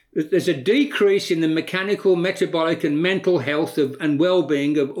there's a decrease in the mechanical, metabolic and mental health and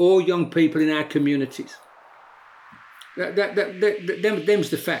well-being of all young people in our communities. Them's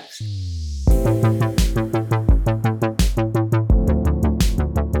the facts.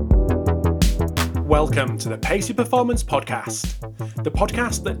 Welcome to the Pacey Performance Podcast, the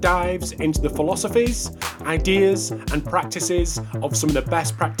podcast that dives into the philosophies, ideas and practices of some of the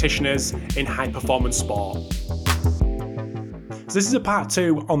best practitioners in high-performance sport. So this is a part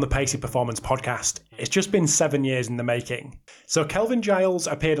 2 on the Pacey Performance Podcast. It's just been 7 years in the making. So Kelvin Giles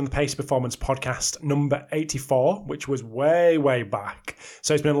appeared on the Pacey Performance Podcast number 84, which was way back.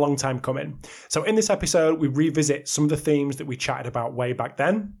 So it's been a long time coming. So in this episode, we revisit some of the themes that we chatted about way back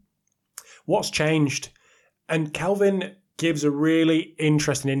then. What's changed? And Kelvin gives a really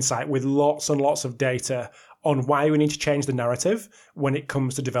interesting insight with lots and lots of data on why we need to change the narrative when it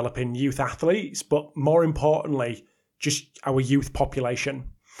comes to developing youth athletes, but more importantly, just our youth population.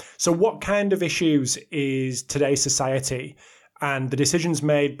 So what kind of issues is today's society and the decisions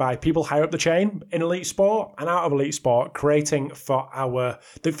made by people higher up the chain in elite sport and out of elite sport creating for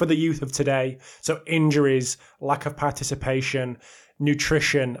the youth of today? So injuries, lack of participation,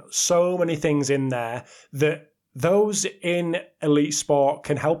 nutrition, so many things in there that those in elite sport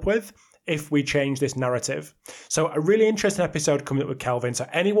can help with if we change this narrative. So a really interesting episode coming up with Kelvin. So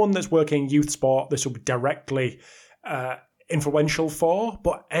anyone that's working in youth sport, this will be directly influential for,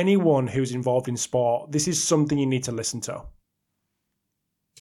 but anyone who's involved in sport, this is something you need to listen to.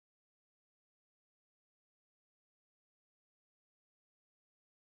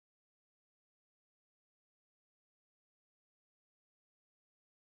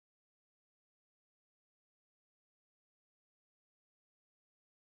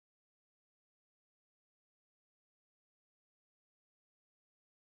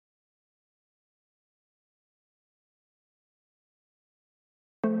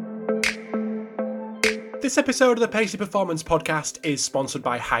 This episode of the Pacey Performance Podcast is sponsored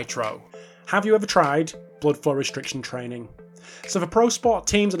by Hydro. Have you ever tried blood flow restriction training? So for pro sport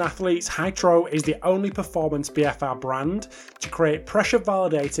teams and athletes, Hydro is the only performance BFR brand to create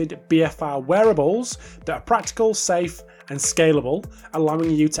pressure-validated BFR wearables that are practical, safe and scalable, allowing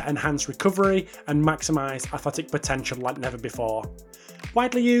you to enhance recovery and maximise athletic potential like never before.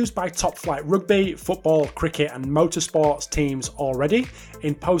 Widely used by top-flight rugby, football, cricket and motorsports teams already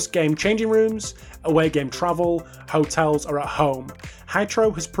in post-game changing rooms, away game travel, hotels or at home.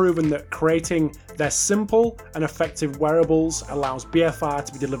 Hydro has proven that creating their simple and effective wearables allows BFR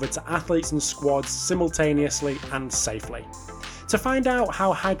to be delivered to athletes and squads simultaneously and safely. To find out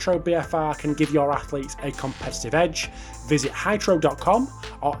how Hydro BFR can give your athletes a competitive edge, visit hydro.com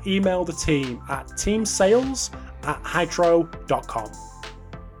or email the team at teamsales@hydro.com.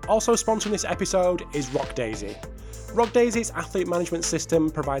 Also sponsoring this episode is Rock Daisy. Rock Daisy's athlete management system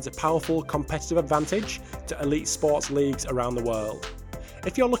provides a powerful competitive advantage to elite sports leagues around the world.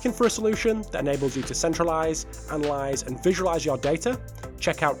 If you're looking for a solution that enables you to centralize, analyze and visualize your data,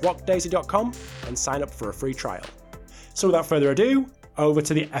 check out rockdaisy.com and sign up for a free trial. So without further ado, over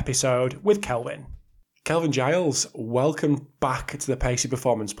to the episode with Kelvin. Kelvin Giles, welcome back to the Pacey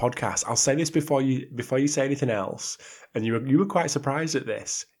Performance Podcast. I'll say this before you say anything else, and you were quite surprised at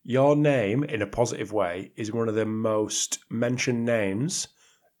this. Your name, in a positive way, is one of the most mentioned names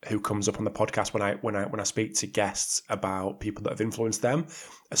who comes up on the podcast when I speak to guests about people that have influenced them,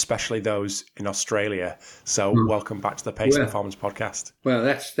 especially those in Australia. So welcome back to the Pacey Performance Podcast. Well,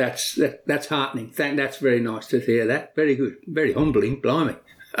 that's heartening. That's very nice to hear that. Very good. Very humbling. Blimey.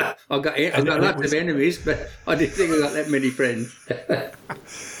 I've got lots of enemies, but I didn't think I got that many friends.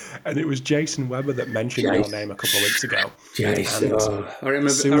 And it was Jason Webber that mentioned your name a couple of weeks ago. Jason, I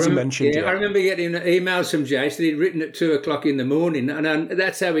remember getting emails from Jason. He'd written at 2:00 in the morning, and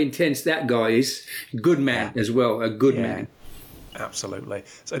that's how intense that guy is. Good man as well, a good man. Absolutely.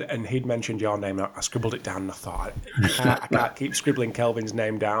 So, and he'd mentioned your name. I scribbled it down and I thought, I can't keep scribbling Kelvin's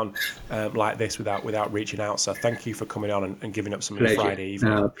name down like this without reaching out. So thank you for coming on and giving up some of your Friday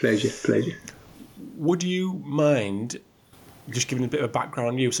evening. Pleasure. Would you mind just giving a bit of a background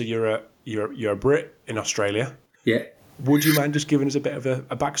on you? So you're a Brit in Australia. Yeah. Would you mind just giving us a bit of a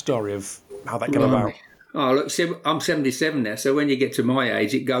backstory of how that came about? Oh, look, I'm 77 now, so when you get to my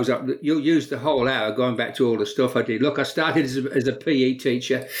age, it goes up. You'll use the whole hour going back to all the stuff I did. Look, I started as a PE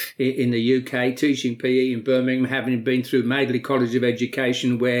teacher in the UK, teaching PE in Birmingham, having been through Madeley College of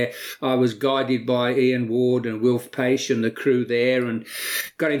Education, where I was guided by Ian Ward and Wilf Paish and the crew there, and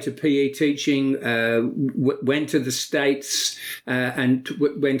got into PE teaching, went to the States and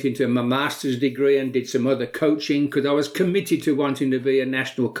went into my master's degree and did some other coaching because I was committed to wanting to be a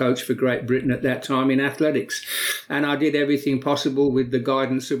national coach for Great Britain at that time in athletics. athletics. And I did everything possible with the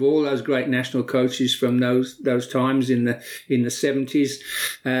guidance of all those great national coaches from those times in the 70s,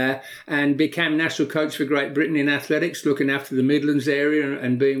 and became national coach for Great Britain in athletics, looking after the Midlands area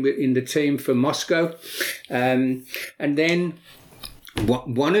and being in the team for Moscow. And then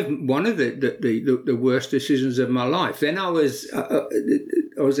one of the worst decisions of my life. Then I was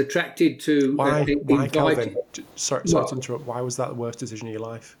attracted to why Kelvin? Sorry to interrupt. Why was that the worst decision of your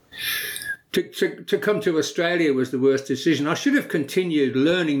life? To come to Australia was the worst decision. I should have continued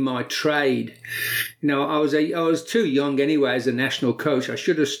learning my trade. I was too young anyway as a national coach. I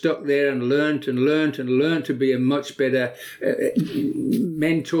should have stuck there and learnt to be a much better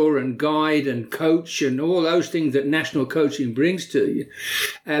mentor and guide and coach and all those things that national coaching brings to you.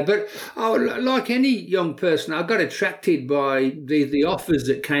 But like any young person, I got attracted by the offers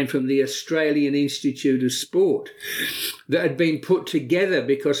that came from the Australian Institute of Sport that had been put together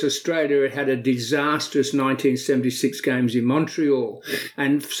because Australia had a disastrous 1976 games in Montreal,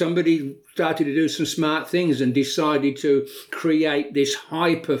 and somebody started to do some smart things and decided to create this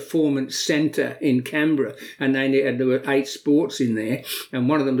high performance centre in Canberra, and there were 8 sports in there, and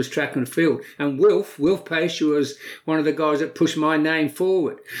one of them was track and field. And Wilf Pace was one of the guys that pushed my name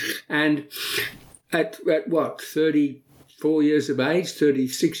forward. And at 34 years of age,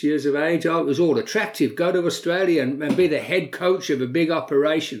 36 years of age, it was all attractive. Go to Australia and be the head coach of a big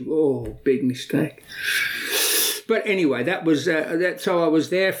operation. Oh, big mistake. But anyway, so I was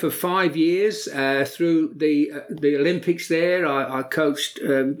there for 5 years through the Olympics there. I coached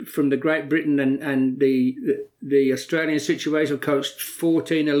from the Great Britain and the Australian situation. I coached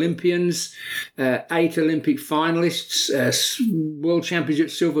 14 Olympians, 8 Olympic finalists, World Championship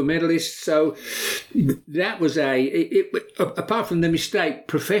silver medalists. So that was apart from the mistake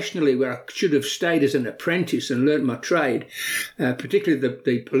professionally where I should have stayed as an apprentice and learnt my trade, particularly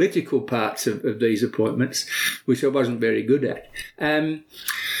the political parts of these appointments, which I wasn't very good at.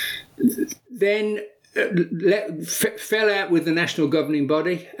 Then fell out with the national governing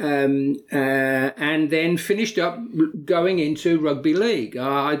body, and then finished up going into rugby league.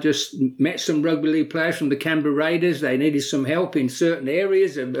 I just met some rugby league players from the Canberra Raiders. They needed some help in certain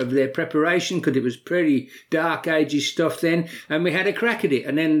areas of their preparation because it was pretty dark agey stuff then, and we had a crack at it.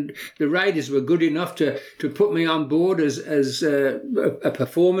 And then the Raiders were good enough to put me on board as a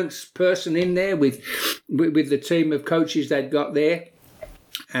performance person in there with the team of coaches they'd got there.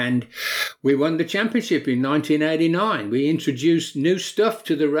 And we won the championship in 1989. We introduced new stuff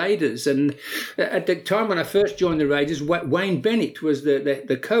to the Raiders. And at the time when I first joined the Raiders, Wayne Bennett was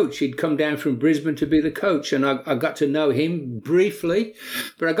the coach. He'd come down from Brisbane to be the coach. And I got to know him briefly,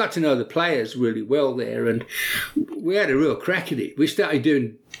 but I got to know the players really well there. And we had a real crack at it. We started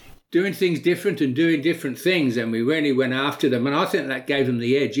doing things different and doing different things, and we really went after them, and I think that gave them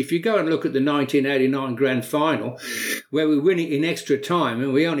the edge. If you go and look at the 1989 grand final, where we win it in extra time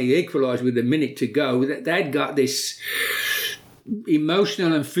and we only equalised with a minute to go, they'd got this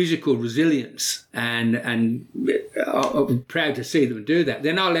emotional and physical resilience, and I'm proud to see them do that.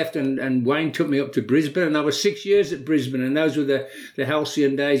 Then I left and Wayne took me up to Brisbane, and I was 6 years at Brisbane, and those were the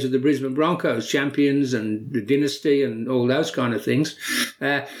halcyon days of the Brisbane Broncos, champions and the dynasty and all those kind of things.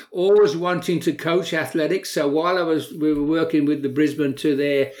 Always wanting to coach athletics, so while we were working with the Brisbane to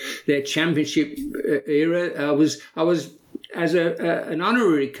their championship era, I was as an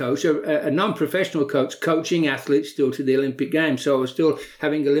honorary coach, a non-professional coach, coaching athletes still to the Olympic Games. So I was still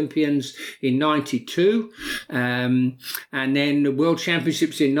having Olympians in 92, and then the World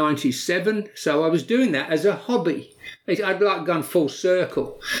Championships in 97. So I was doing that as a hobby. I'd like gone full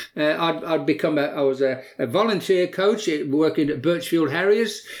circle. I was a volunteer coach working at Birchfield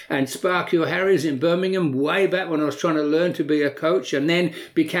Harriers and Sparkhill Harriers in Birmingham way back when I was trying to learn to be a coach, and then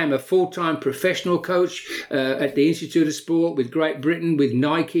became a full-time professional coach at the Institute of Sport with Great Britain, with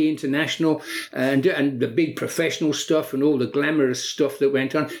Nike International, and the big professional stuff and all the glamorous stuff that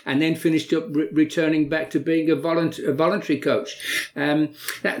went on, and then finished up returning back to being a voluntary coach.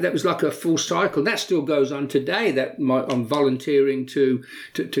 That was like a full cycle. That still goes on today. I'm volunteering to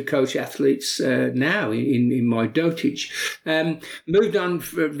coach athletes now in my dotage. Moved on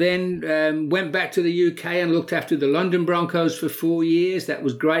then, went back to the UK and looked after the London Broncos for 4 years. That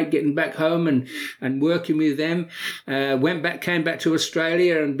was great, getting back home and working with them. Came back to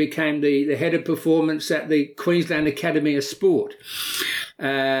Australia and became the head of performance at the Queensland Academy of Sport.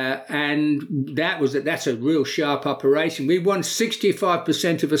 and that's a real sharp operation. We won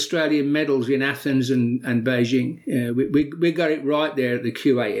 65% of Australian medals in Athens and Beijing. We got it right there at the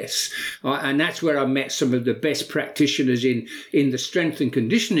QAS, and that's where I met some of the best practitioners in the strength and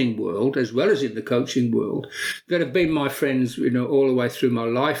conditioning world, as well as in the coaching world, that have been my friends, all the way through my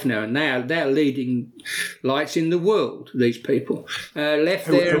life now, and they're leading lights in the world. These people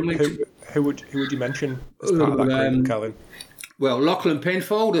Who would you mention as part of that group, Kelvin? Well, Lachlan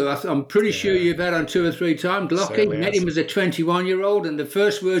Penfold, who I'm pretty sure you've had on 2 or 3 times. Lockie, met him as a 21-year-old, and the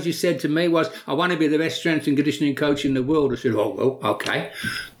first words he said to me was, "I want to be the best strength and conditioning coach in the world." I said, "Oh, well, okay,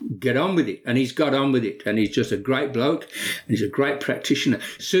 get on with it." And he's got on with it, and he's just a great bloke, and he's a great practitioner.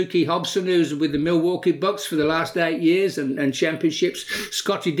 Suki Hobson, who's with the Milwaukee Bucks for the last 8 years and championships.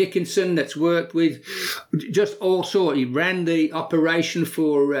 Scotty Dickinson, that's worked with just all sorts. He ran the operation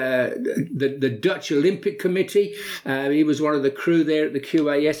for the Dutch Olympic Committee. He was one of the crew there at the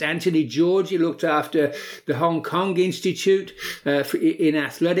QAS. Anthony George, he looked after the Hong Kong Institute in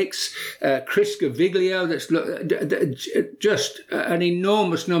athletics. Chris Gaviglio, that's just an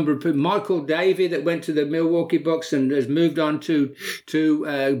enormous number of people. Michael Davey, that went to the Milwaukee Bucks and has moved on to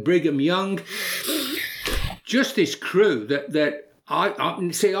Brigham Young. Just this crew that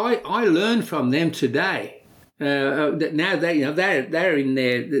I learned from them today. That now they're in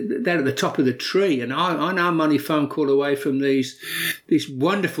there, they're at the top of the tree, and I know I'm only a phone call away from this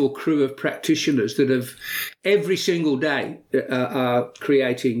wonderful crew of practitioners that have every single day are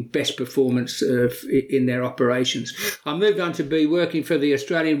creating best performance in their operations. I moved on to be working for the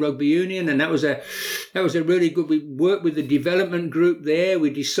Australian Rugby Union, and that was a really good. We worked with the development group there.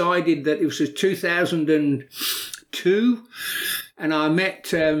 We decided that it was 2002, and I met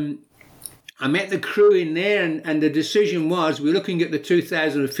the crew in there, and the decision was we're looking at the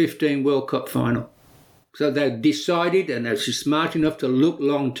 2015 World Cup final. So they decided, and they're smart enough to look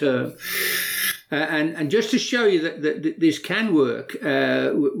long term. And just to show you that this can work,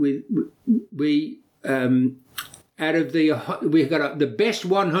 we've got the best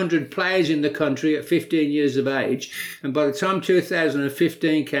 100 players in the country at 15 years of age, and by the time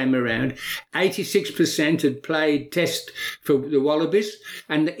 2015 came around, 86% had played test for the Wallabies,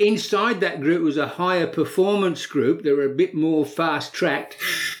 and inside that group was a higher performance group. They were a bit more fast-tracked,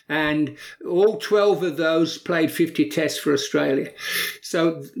 and all 12 of those played 50 tests for Australia.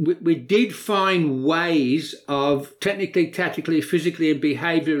 So we did find ways of technically, tactically, physically and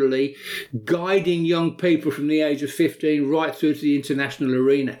behaviourally guiding young people from the age of 15 right through to the international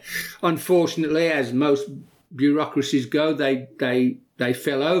arena. Unfortunately, as most bureaucracies go, they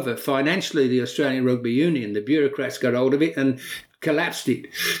fell over. Financially, the Australian Rugby Union, the bureaucrats got hold of it and collapsed it.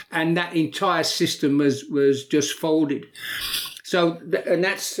 And that entire system was just folded. So, and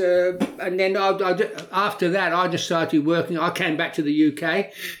that's, and then after that, I just started working. I came back to the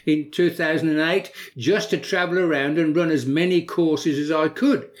UK in 2008 just to travel around and run as many courses as I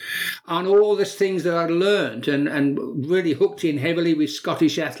could on all the things that I'd learned, and really hooked in heavily with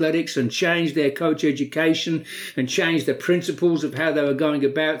Scottish athletics and changed their coach education and changed the principles of how they were going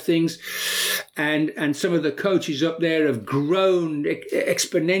about things. And some of the coaches up there have grown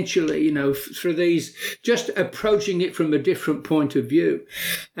exponentially, through these, just approaching it from a different point of view.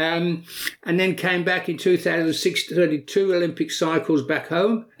 And then came back in 2006 to 32 Olympic cycles back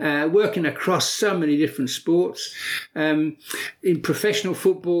home, working across so many different sports, in professional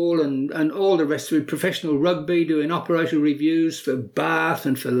football and all the rest of it, professional rugby, doing operational reviews for Bath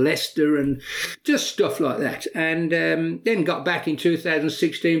and for Leicester and just stuff like that. And then got back in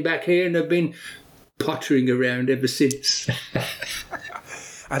 2016 back here, and have been pottering around ever since.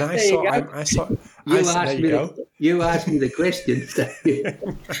 And I saw. You asked me the question.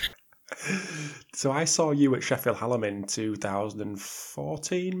 So I saw you at Sheffield Hallam in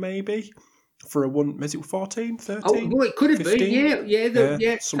 2014, maybe, for a one. Was it 14, 13? Oh, well, it could have 15? been.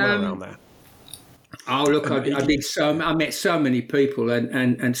 Yeah, somewhere around there. Oh, look, I met so many people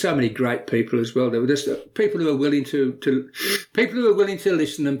and so many great people as well. There were just people who are willing to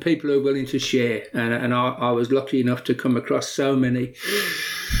listen, and people who are willing to share. And I was lucky enough to come across so many.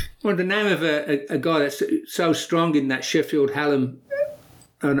 Well, the name of a guy that's so strong in that Sheffield Hallam,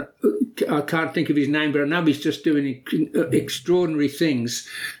 and I can't think of his name, but I know he's just doing extraordinary things.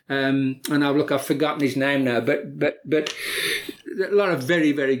 And I've forgotten his name now, but a lot of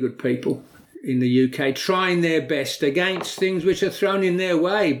very, very good people in the UK trying their best against things which are thrown in their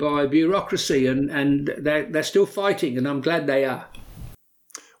way by bureaucracy, and they're still fighting, and I'm glad they are.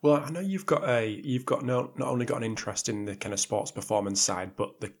 Well, I know you've got not only got an interest in the kind of sports performance side,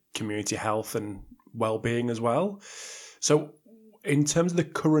 but the community health and well-being as well. So in terms of the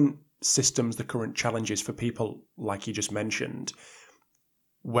current systems, the current challenges for people like you just mentioned,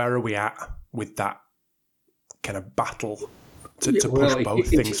 Where are we at with that kind of battle to push both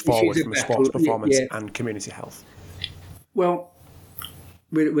things forward from sports performance and community health? Well,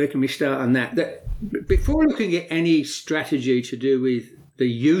 where can we start on that? Before looking at any strategy to do with the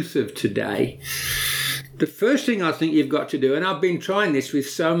youth of today, the first thing I think you've got to do, and I've been trying this with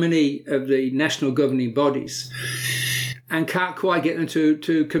so many of the national governing bodies and can't quite get them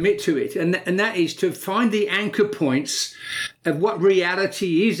to commit to it, and that is to find the anchor points of what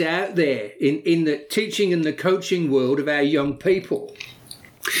reality is out there in the teaching and the coaching world of our young people.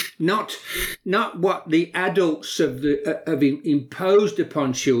 Not what the adults have imposed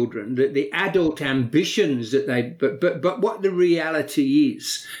upon children, the adult ambitions that but what the reality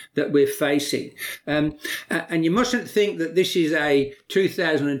is that we're facing. And you mustn't think that this is a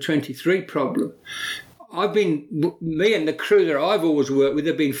 2023 problem. Me and the crew that I've always worked with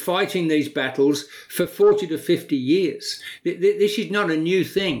have been fighting these battles for 40 to 50 years. This is not a new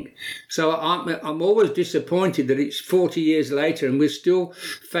thing. So I'm always disappointed that it's 40 years later and we're still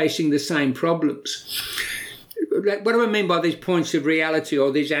facing the same problems. What do I mean by these points of reality or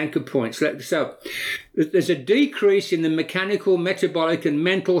these anchor points? So there's a decrease in the mechanical, metabolic and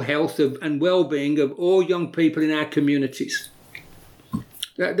mental health and well-being of all young people in our communities.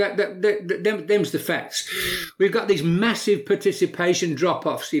 Them's the facts. We've got these massive participation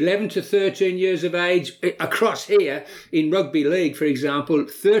drop-offs. 11 to 13 years of age across here in rugby league, for example,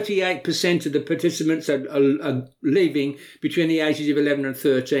 38% of the participants are leaving between the ages of 11 and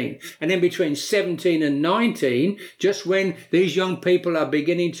 13. And then between 17 and 19, just when these young people are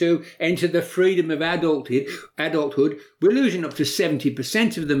beginning to enter the freedom of adulthood, we're losing up to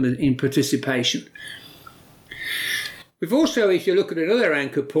 70% of them in participation. We've also, if you look at another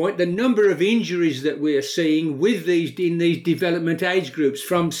anchor point, the number of injuries that we are seeing in these development age groups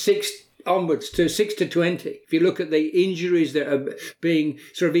from 6 onwards to 6 to 20. If you look at the injuries that are being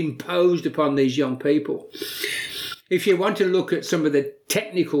sort of imposed upon these young people. If you want to look at some of the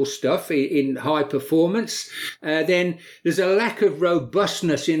technical stuff in high performance, then there's a lack of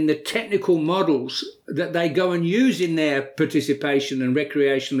robustness in the technical models that they go and use in their participation and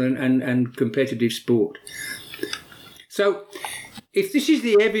recreational and competitive sport. So if this is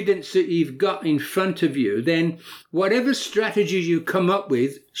the evidence that you've got in front of you, then whatever strategies you come up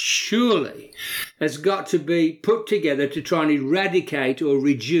with surely has got to be put together to try and eradicate or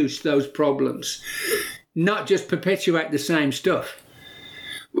reduce those problems, not just perpetuate the same stuff.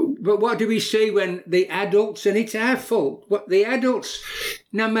 But what do we see when the adults, and it's our fault, what the adults,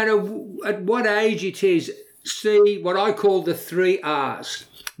 no matter at what age it is, see what I call the 3 R's: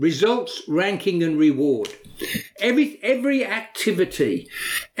 results, ranking and reward. Every activity,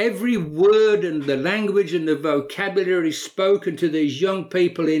 every word and the language and the vocabulary spoken to these young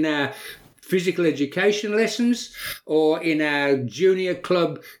people in our physical education lessons or in our junior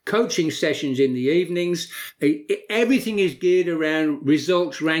club coaching sessions in the evenings, everything is geared around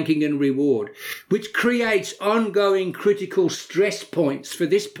results, ranking and reward, which creates ongoing critical stress points for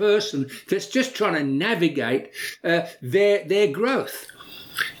this person that's just trying to navigate their growth.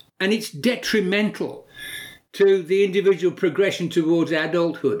 And it's detrimental to the individual progression towards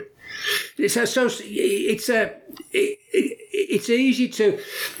adulthood. It's easy to.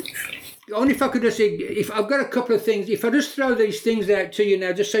 Only if I could just say, if I've got a couple of things, if I just throw these things out to you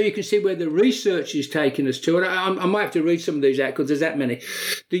now, just so you can see where the research is taking us to, and I might have to read some of these out because there's that many.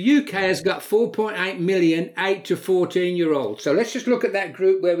 The UK has got 4.8 million 8 to 14-year-olds. So let's just look at that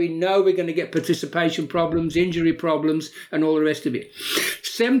group where we know we're going to get participation problems, injury problems, and all the rest of it.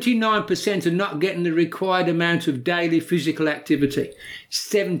 79% are not getting the required amount of daily physical activity.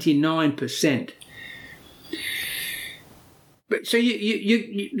 79%. But so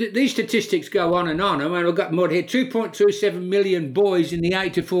these statistics go on and on. I mean, I've got more here. 2.27 million boys in the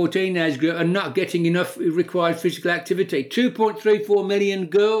 8 to 14 age group are not getting enough required physical activity. 2.34 million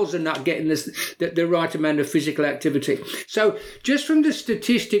girls are not getting the right amount of physical activity. So just from the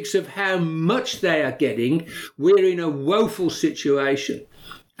statistics of how much they are getting, we're in a woeful situation.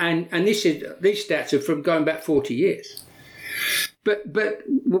 And these stats are from going back 40 years. But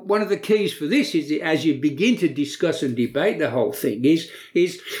one of the keys for this is that as you begin to discuss and debate the whole thing is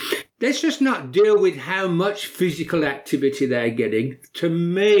let's just not deal with how much physical activity they're getting. To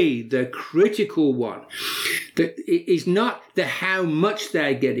me, the critical one that is not the how much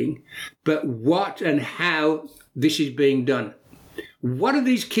they're getting, but what and how this is being done. What are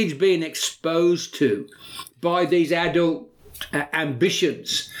these kids being exposed to by these adult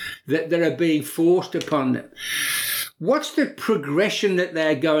ambitions that are being forced upon them? What's the progression that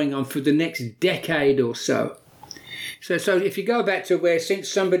they're going on for the next decade or so? So if you go back to where, since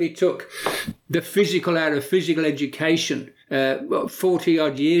somebody took the physical out of physical education 40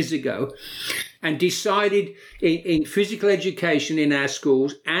 odd years ago, and decided in physical education in our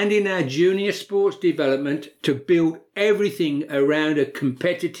schools and in our junior sports development to build everything around a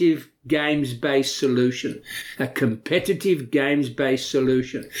competitive games-based solution. A competitive games-based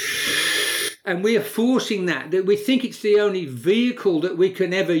solution. And we are forcing that we think it's the only vehicle that we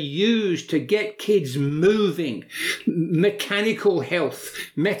can ever use to get kids moving. Mechanical health,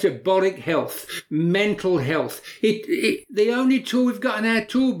 metabolic health, mental health. The only tool we've got in our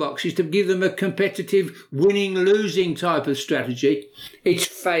toolbox is to give them a competitive winning-losing type of strategy. It's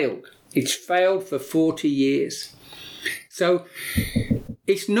failed. It's failed for 40 years. So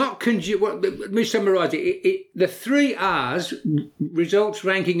it's not let me summarise it. The 3 R's, results,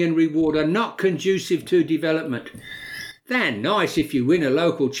 ranking and reward, are not conducive to development. They're nice if you win a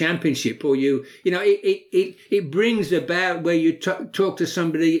local championship, or it brings about where you talk to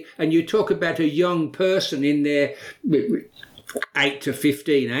somebody and you talk about a young person in their 8 to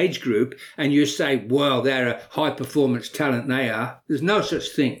 15 age group, and you say, well, they're a high performance talent. They are. There's no such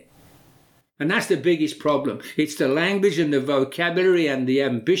thing. And that's the biggest problem. It's the language and the vocabulary and the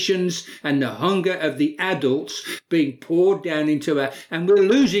ambitions and the hunger of the adults being poured down into and we're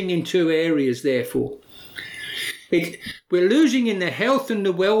losing in 2 areas, therefore. We're losing in the health and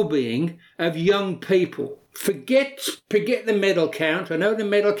the well-being of young people. Forget the medal count. I know the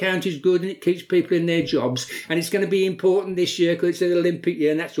medal count is good and it keeps people in their jobs, and it's going to be important this year because it's an Olympic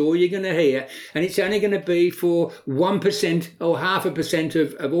year and that's all you're going to hear, and it's only going to be for 1% or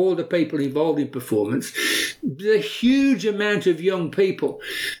 0.5% of all the people involved in performance. The huge amount of young people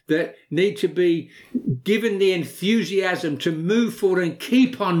that need to be given the enthusiasm to move forward and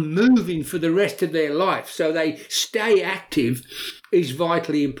keep on moving for the rest of their life so they stay active is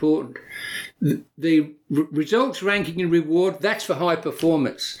vitally important. The results, ranking and reward, that's for high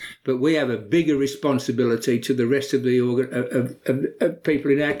performance, but we have a bigger responsibility to the rest of the of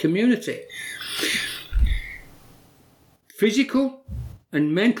people in our community. Physical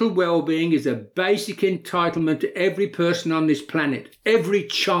and mental well-being is a basic entitlement to every person on this planet, every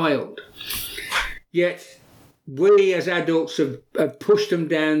child. Yet we as adults have pushed them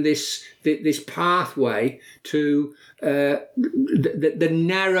down this pathway to the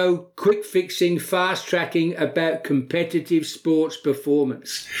narrow, quick-fixing, fast-tracking about competitive sports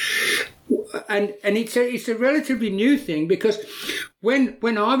performance. And it's a relatively new thing, because when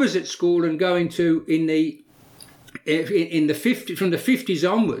I was at school and going to in the 50s, from the 50s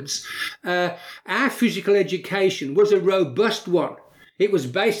onwards, our physical education was a robust one. It was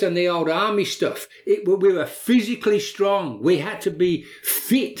based on the old army stuff. We were physically strong. We had to be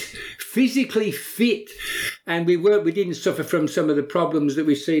fit, physically fit. And we didn't suffer from some of the problems that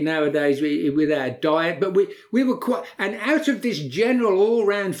we see nowadays with our diet. But we were quite, and out of this general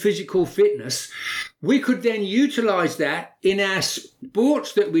all-round physical fitness, we could then utilise that in our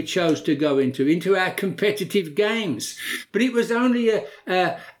sports that we chose to go into our competitive games. But it was only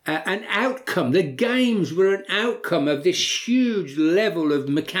an outcome. The games were an outcome of this huge level of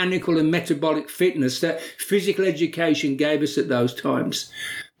mechanical and metabolic fitness that physical education gave us at those times.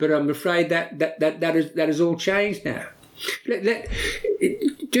 But I'm afraid that has all changed now.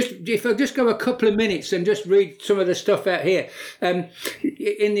 If I just go a couple of minutes and just read some of the stuff out here.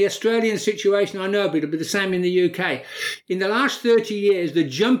 In the Australian situation, I know, but it'll be the same in the UK. In the last 30 years, the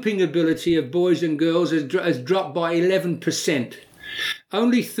jumping ability of boys and girls has dropped by 11%.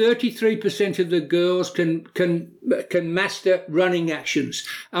 Only 33% of the girls can master running actions.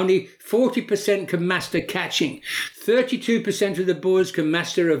 Only 40% can master catching. 32% of the boys can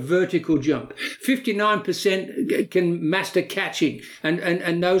master a vertical jump. 59% can master catching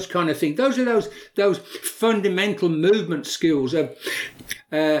and those kind of things. Those are those fundamental movement skills of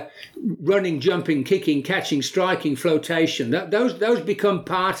running, jumping, kicking, catching, striking, flotation. Those become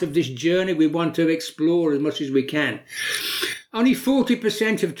part of this journey we want to explore as much as we can. Only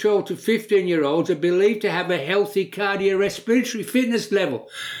 40% of 12 to 15-year-olds are believed to have a healthy cardiorespiratory fitness level.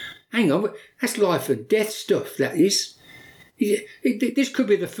 Hang on, that's life and death stuff, that is. This could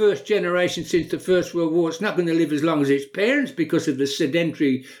be the first generation since the First World War. It's not going to live as long as its parents because of the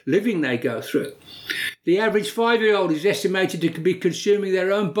sedentary living they go through. The average 5-year-old is estimated to be consuming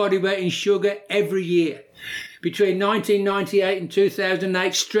their own body weight in sugar every year. Between 1998 and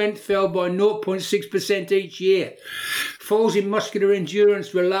 2008, strength fell by 0.6% each year. falls in muscular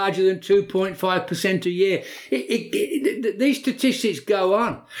endurance were larger than 2.5% a year. These statistics go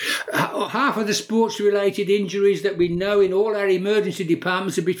on. Half of the sports-related injuries that we know in all our emergency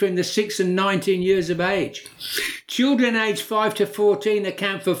departments are between the 6 and 19 years of age. Children aged 5 to 14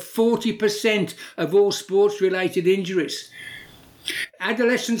 account for 40% of all sports-related injuries.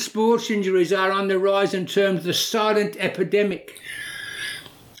 Adolescent sports injuries are on the rise in terms of the silent epidemic.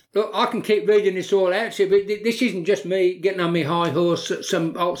 Look, I can keep reading this all out to you, but this isn't just me getting on my high horse,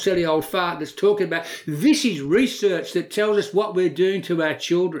 some silly old fart that's talking about. This is research that tells us what we're doing to our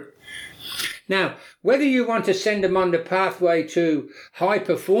children. Now, whether you want to send them on the pathway to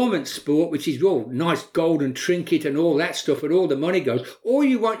high-performance sport, which is all nice golden trinket and all that stuff, and all the money goes, or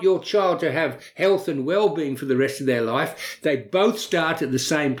you want your child to have health and well-being for the rest of their life, they both start at the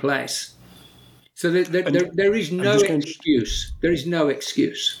same place. So there is no excuse. There is no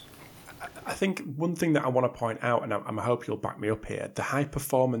excuse. I think one thing that I want to point out, and I hope you'll back me up here, the high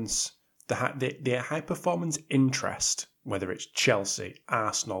performance interest, whether it's Chelsea,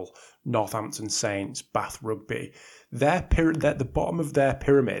 Arsenal, Northampton Saints, Bath Rugby, the bottom of their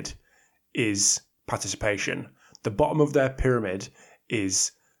pyramid is participation. The bottom of their pyramid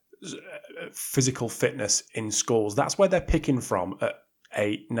is physical fitness in schools. That's where they're picking from at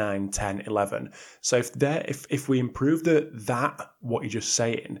 8, 9, 10, 11. So if we improve what you're just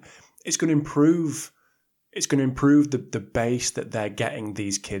saying, it's going to improve the base that they're getting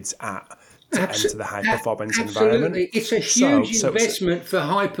these kids at to enter the high performance environment. It's a huge investment for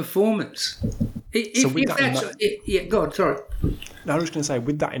high performance. Go on, sorry. Now I was going to say,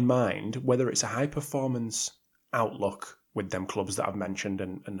 with that in mind, whether it's a high performance outlook with them clubs that I've mentioned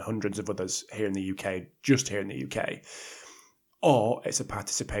and hundreds of others here in the UK, just here in the UK, or it's a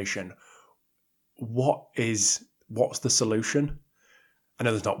participation, what's the solution? I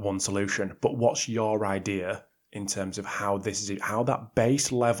know there's not one solution, but what's your idea in terms of how that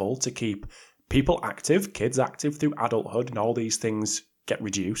base level to keep people active, kids active through adulthood, and all these things get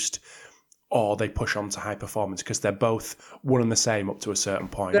reduced, or they push on to high performance, because they're both one and the same up to a certain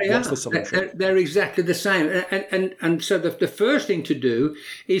point? What's the solution? They're exactly the same. And so the first thing to do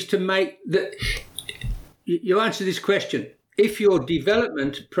is to make you answer this question. If your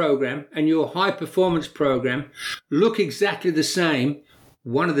development program and your high performance program look exactly the same,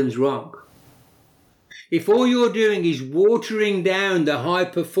 one of them's wrong. If all you're doing is watering down the high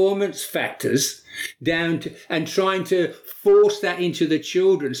performance factors and trying to force that into the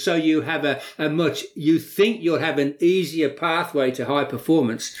children so you have you think you'll have an easier pathway to high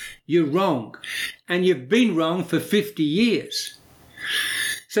performance, you're wrong. And you've been wrong for 50 years.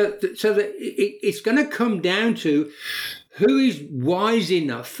 So it's going to come down to who is wise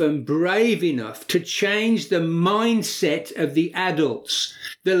enough and brave enough to change the mindset of the adults,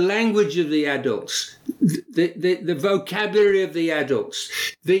 the language of the adults, the vocabulary of the adults,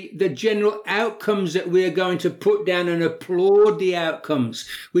 the general outcomes that we're going to put down and applaud the outcomes,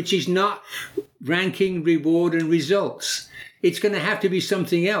 which is not ranking, reward and results. It's going to have to be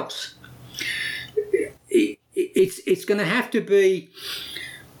something else. It's going to have to be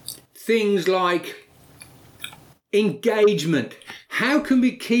things like engagement. How can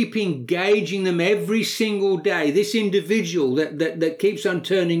we keep engaging them every single day? This individual that keeps on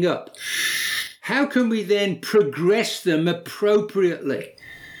turning up. How can we then progress them appropriately?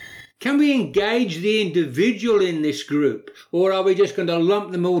 Can we engage the individual in this group, or are we just going to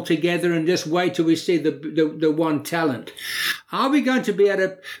lump them all together and just wait till we see the one talent? Are we going to be able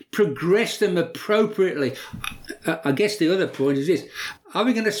to progress them appropriately? I guess the other point is this. Are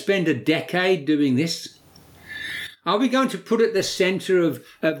we going to spend a decade doing this? Are we going to put at the centre of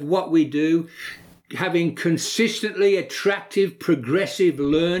what we do, having consistently attractive, progressive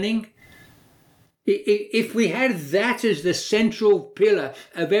learning? If we had that as the central pillar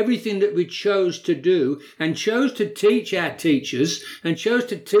of everything that we chose to do and chose to teach our teachers and chose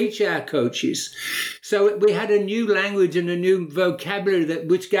to teach our coaches, so we had a new language and a new vocabulary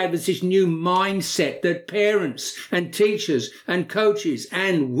which gave us this new mindset that parents and teachers and coaches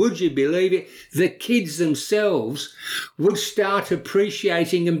and, would you believe it, the kids themselves would start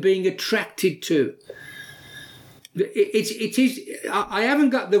appreciating and being attracted to. It is. I haven't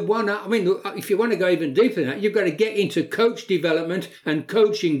got the one. I mean, if you want to go even deeper than that, you've got to get into coach development and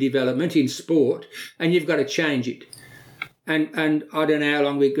coaching development in sport, and you've got to change it. And I don't know how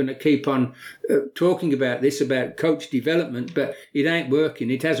long we're going to keep on talking about this, about coach development, but it ain't working.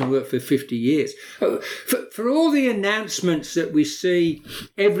 It hasn't worked for 50 years. For all the announcements that we see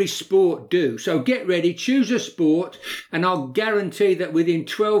every sport do, so get ready, choose a sport, and I'll guarantee that within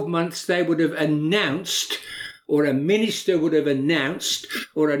 12 months they would have announced, or a minister would have announced,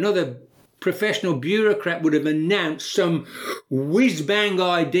 or another professional bureaucrat would have announced some whiz-bang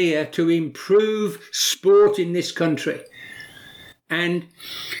idea to improve sport in this country. And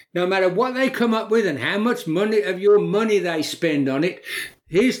no matter what they come up with and how much money of your money they spend on it,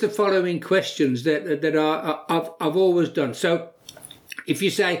 here's the following questions that I've always done. So if you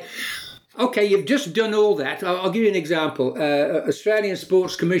say, okay, you've just done all that. I'll give you an example. Australian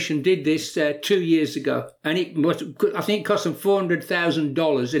Sports Commission did this 2 years ago, and I think it cost them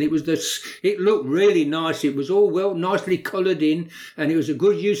 $400,000, and it looked really nice. It was all nicely coloured in, and it was a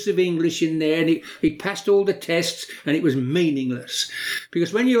good use of English in there, and it passed all the tests, and it was meaningless.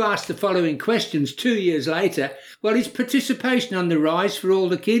 Because when you ask the following questions 2 years later, well, is participation on the rise for all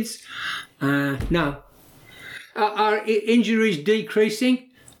the kids? No. Are injuries decreasing?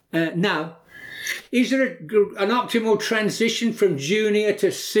 No. Is there an optimal transition from junior to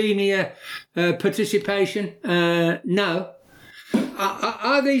senior participation? No.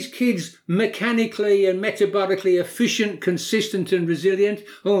 Are these kids mechanically and metabolically efficient, consistent and resilient?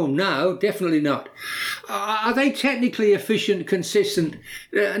 Oh, no, definitely not. Are they technically efficient, consistent?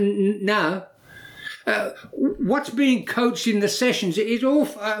 No. What's being coached in the sessions? Is all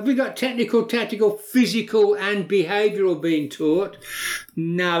we got technical, tactical, physical and behavioural being taught?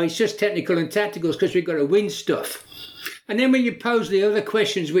 No, it's just technical and tacticals because we've got to win stuff. And then when you pose the other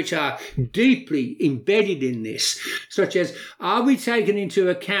questions which are deeply embedded in this, such as, are we taking into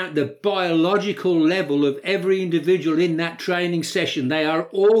account the biological level of every individual in that training session? They are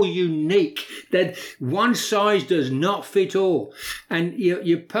all unique, that one size does not fit all. And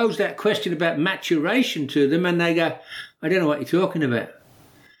you pose that question about maturation to them and they go, I don't know what you're talking about.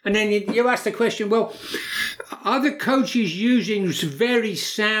 And then you ask the question, well, are the coaches using very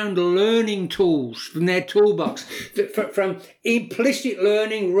sound learning tools from their toolbox, from implicit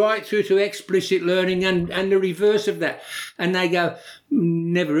learning right through to explicit learning and the reverse of that? And they go,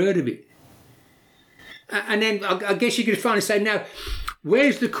 never heard of it. And then I guess you could finally say, now,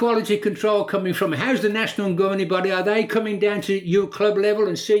 where's the quality control coming from? How's the national and governing body? Are they coming down to your club level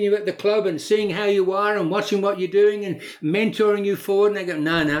and seeing you at the club and seeing how you are and watching what you're doing and mentoring you forward? And they go,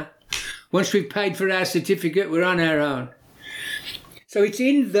 no. Once we've paid for our certificate, we're on our own. So it's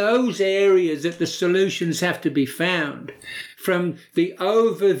in those areas that the solutions have to be found. From the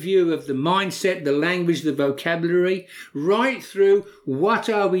overview of the mindset, the language, the vocabulary, right through what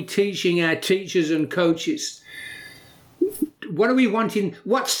are we teaching our teachers and coaches? What are we wanting?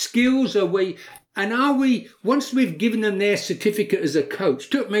 What skills are we? And are we, once we've given them their certificate as a coach,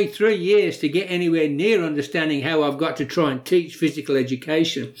 took me 3 years to get anywhere near understanding how I've got to try and teach physical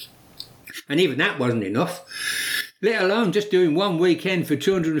education. And even that wasn't enough, let alone just doing one weekend for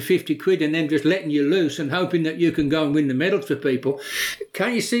 250 quid and then just letting you loose and hoping that you can go and win the medals for people.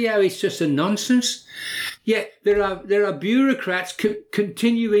 Can't you see how it's just a nonsense? Yet there are bureaucrats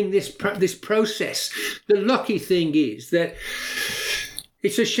continuing this process. The lucky thing is that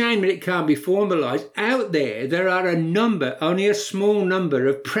it's a shame that it can't be formalised. Out there are only a small number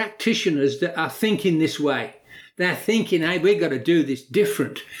of practitioners that are thinking this way. They're thinking, hey, we've got to do this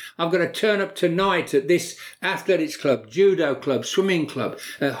different. I've got to turn up tonight at this athletics club, judo club, swimming club,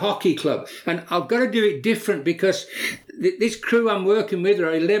 hockey club, and I've got to do it different because this crew I'm working with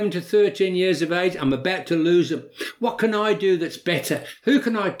are 11 to 13 years of age. I'm about to lose them. What can I do that's better? Who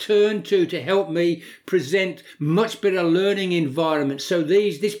can I turn to help me present much better learning environments? So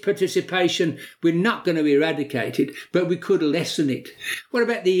this participation, we're not going to eradicate it, but we could lessen it. What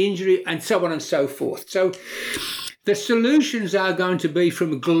about the injury and so on and so forth? So the solutions are going to be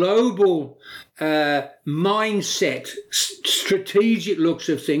from global mindset, strategic looks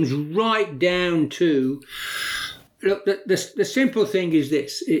of things, right down to, look, the simple thing is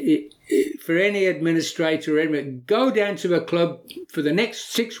this. For any administrator, go down to a club for the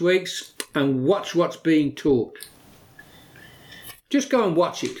next 6 weeks and watch what's being taught. Just go and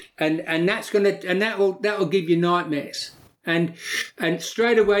watch it, and that will give you nightmares. And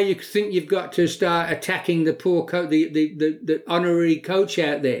straight away you think you've got to start attacking the poor the honorary coach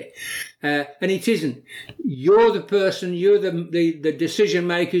out there, and it isn't. You're the person. You're the decision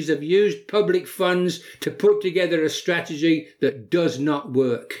makers have used public funds to put together a strategy that does not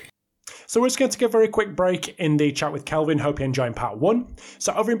work. So we're just going to take a very quick break in the chat with Kelvin. Hope you're enjoying part 1.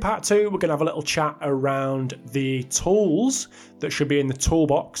 So over in part 2, we're going to have a little chat around the tools that should be in the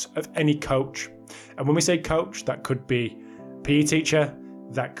toolbox of any coach. And when we say coach, that could be PE teacher,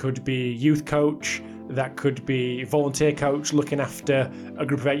 that could be youth coach, that could be volunteer coach looking after a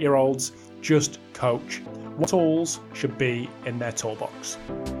group of 8-year-olds. Just coach. What tools should be in their toolbox?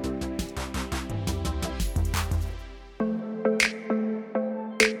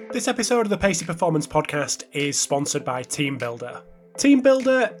 This episode of the Pacey Performance Podcast is sponsored by Team Builder. Team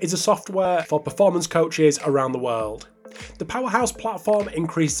Builder is a software for performance coaches around the world. The Powerhouse platform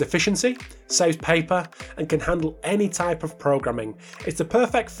increases efficiency, saves paper, and can handle any type of programming. It's the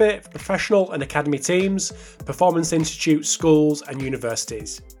perfect fit for professional and academy teams, performance institutes, schools, and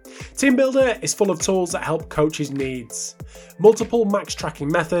universities. Team Builder is full of tools that help coaches' needs. Multiple max tracking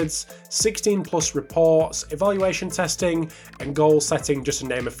methods, 16 plus reports, evaluation testing, and goal setting, just to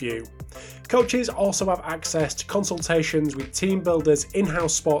name a few. Coaches also have access to consultations with Team Builder's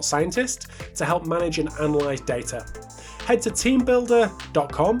in-house sports scientist to help manage and analyse data. Head to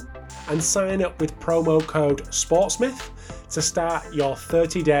teambuilder.com and sign up with promo code SPORTSMITH to start your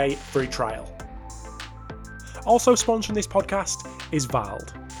 30-day free trial. Also sponsoring this podcast is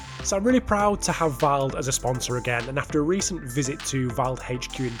Vald. So I'm really proud to have Vald as a sponsor again, and after a recent visit to Vald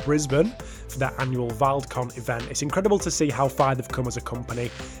HQ in Brisbane for their annual ValdCon event, it's incredible to see how far they've come as a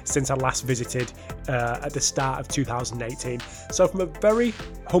company since I last visited at the start of 2018. So from a very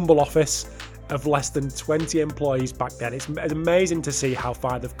humble office of less than 20 employees back then, it's amazing to see how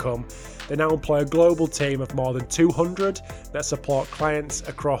far they've come. They now employ a global team of more than 200 that support clients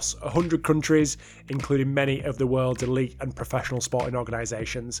across 100 countries, including many of the world's elite and professional sporting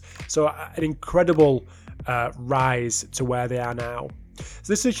organisations. So an incredible rise to where they are now. So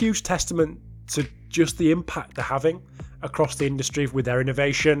this is a huge testament to just the impact they're having across the industry with their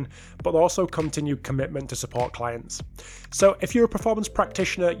innovation, but also continued commitment to support clients. So if you're a performance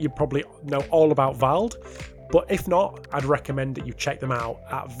practitioner, you probably know all about Vald, but if not, I'd recommend that you check them out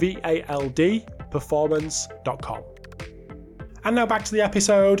at valdperformance.com. And now back to the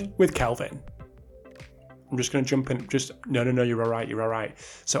episode with Kelvin. I'm just going to jump in. No, you're all right.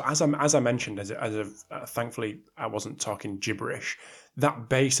 So as I mentioned, thankfully I wasn't talking gibberish. That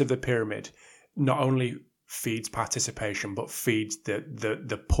base of the pyramid not only feeds participation, but feeds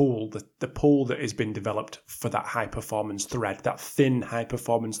the pool that has been developed for that high performance thread, that thin high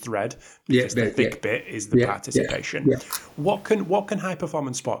performance thread. Because the thick bit is the participation. Yeah. What can high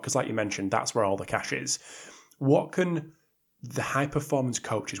performance sport? Because like you mentioned, that's where all the cash is. What can the high performance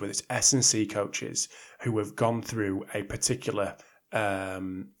coaches, whether it's S&C coaches who have gone through a particular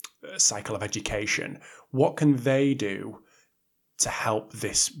cycle of education, what can they do to help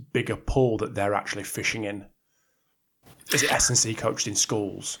this bigger pool that they're actually fishing in? Is it S&C coached in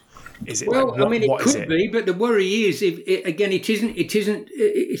schools? Is it? Well, it could be, but the worry is,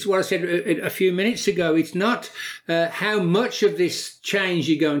 it's what I said a few minutes ago. It's not how much of this change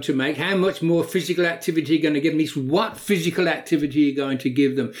you're going to make, how much more physical activity you're going to give them. It's what physical activity you're going to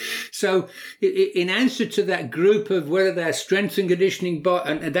give them. So in answer to that group of whether they're strength and conditioning,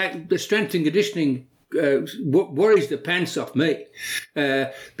 the strength and conditioning worries the pants off me,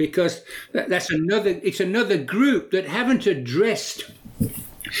 because it's another group that haven't addressed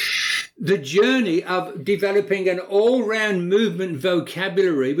the journey of developing an all-round movement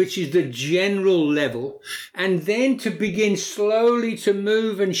vocabulary, which is the general level, and then to begin slowly to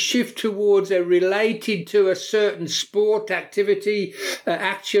move and shift towards a related to a certain sport, activity,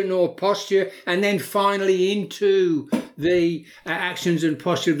 action or posture, and then finally into the actions and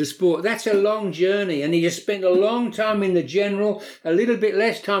posture of the sport. That's a long journey, and you spend a long time in the general, a little bit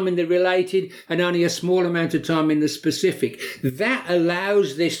less time in the related, and only a small amount of time in the specific. That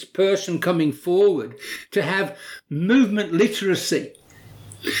allows this person coming forward to have movement literacy.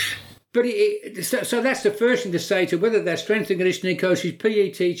 But so that's the first thing to say to whether they're strength and conditioning coaches,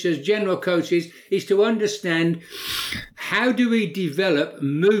 PE teachers, general coaches, is to understand how do we develop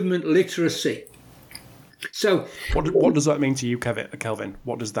movement literacy. So, what does that mean to you, Kelvin?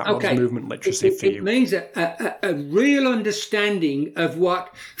 What does that? Okay. What does movement literacy for you? It means a real understanding of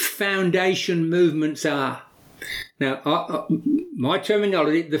what foundation movements are. Now, my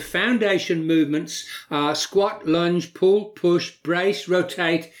terminology: the foundation movements are squat, lunge, pull, push, brace,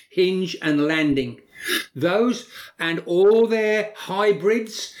 rotate, hinge, and landing. Those and all their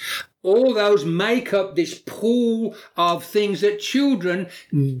hybrids. All those make up this pool of things that children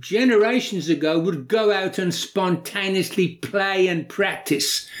generations ago would go out and spontaneously play and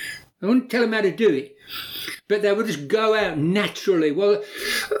practice. I wouldn't tell them how to do it, but they would just go out naturally. Well,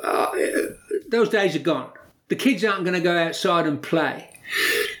 those days are gone. The kids aren't going to go outside and play.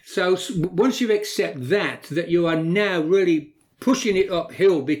 So once you accept that you are now really pushing it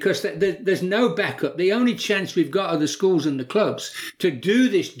uphill, because there's no backup. The only chance we've got are the schools and the clubs to do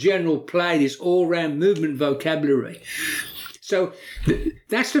this general play, this all-round movement vocabulary. So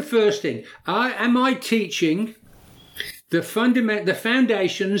that's the first thing. Am I teaching the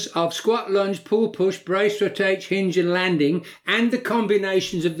foundations of squat, lunge, pull, push, brace, rotate, hinge, and landing, and the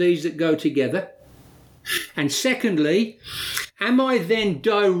combinations of these that go together? And secondly, am I then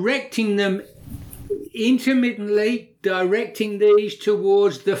directing them intermittently directing these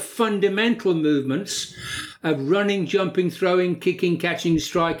towards the fundamental movements of running, jumping, throwing, kicking, catching,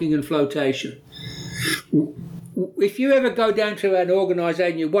 striking, and flotation. If you ever go down to an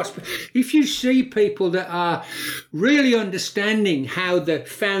organisation, if you see people that are really understanding how the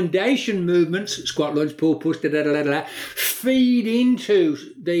foundation movements, squat, lunge, pull, push, feed into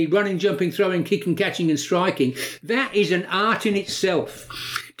the running, jumping, throwing, kicking, catching, and striking, that is an art in itself.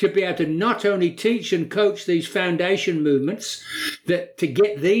 To be able to not only teach and coach these foundation movements, that to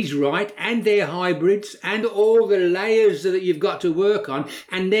get these right and their hybrids and all the layers that you've got to work on,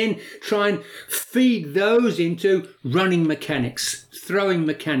 and then try and feed those into running mechanics, throwing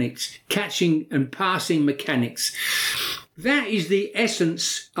mechanics, catching and passing mechanics. That is the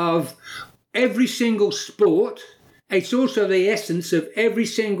essence of every single sport. It's also the essence of every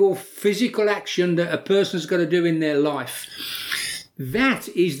single physical action that a person's got to do in their life. That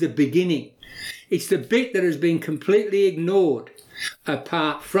is the beginning. It's the bit that has been completely ignored.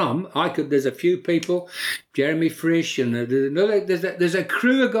 Apart from, there's a few people, Jeremy Frisch, and there's a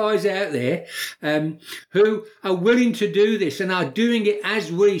crew of guys out there who are willing to do this and are doing it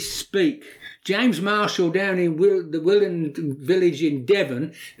as we speak. James Marshall down in the Willand village in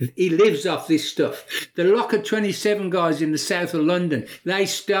Devon, he lives off this stuff. The Locker 27 guys in the south of London, they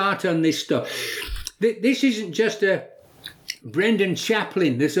start on this stuff. This isn't just a Brendan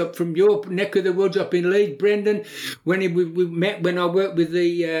Chaplin, this up from your neck of the woods up in Leeds. Brendan, when we met when I worked with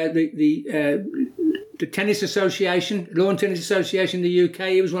the tennis association, Lawn Tennis Association in the UK,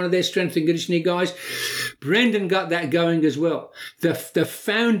 he was one of their strength and conditioning guys. Brendan got that going as well. The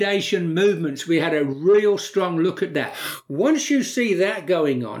foundation movements, we had a real strong look at that. Once you see that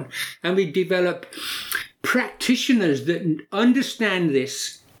going on, and we develop practitioners that understand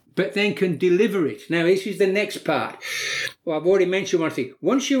this, but then can deliver it. Now, this is the next part. Well, I've already mentioned one thing.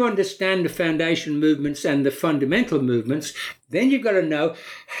 Once you understand the foundation movements and the fundamental movements, then you've got to know,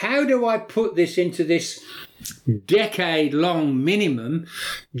 how do I put this into this decade-long minimum,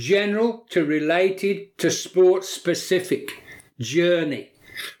 general to related to sports-specific journey?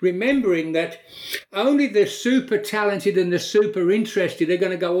 Remembering that only the super talented and the super interested are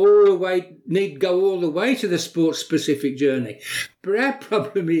going to go all the way to the sports specific journey. But our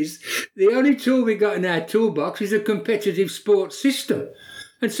problem is the only tool we got in our toolbox is a competitive sports system.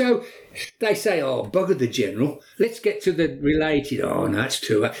 And so they say, oh, bugger the general. Let's get to the related. Oh, no, that's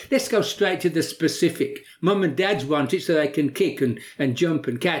too hard. Let's go straight to the specific. Mum and dads want it so they can kick and jump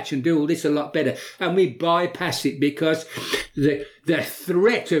and catch and do all this a lot better. And we bypass it because the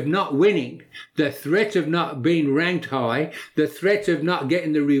threat of not winning, the threat of not being ranked high, the threat of not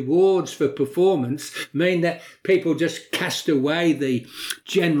getting the rewards for performance mean that people just cast away the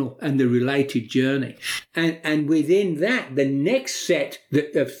general and the related journey. And within that, the next set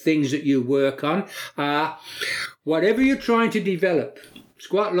of things that you work on are whatever you're trying to develop.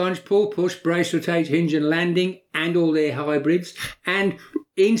 Squat, lunge, pull, push, brace, rotate, hinge and landing, and all their hybrids. And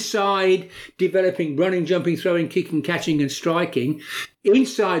inside developing running, jumping, throwing, kicking, catching and striking,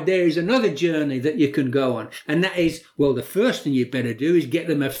 inside there is another journey that you can go on. And that is, well, the first thing you better do is get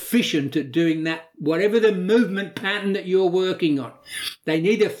them efficient at doing that, whatever the movement pattern that you're working on. They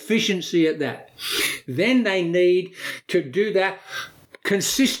need efficiency at that. Then they need to do that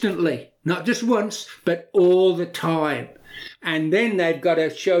consistently, not just once, but all the time. And then they've got to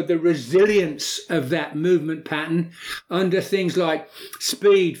show the resilience of that movement pattern under things like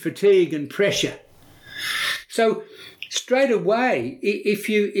speed, fatigue, and pressure. So straight away, if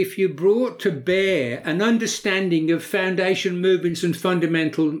you brought to bear an understanding of foundation movements and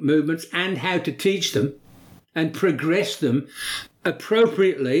fundamental movements and how to teach them and progress them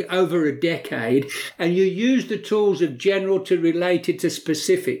appropriately over a decade, and you use the tools of general to related to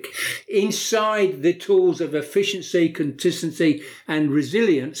specific inside the tools of efficiency, consistency and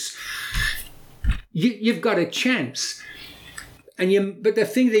resilience, you've got a chance. But the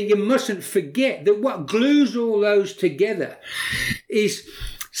thing that you mustn't forget, that what glues all those together is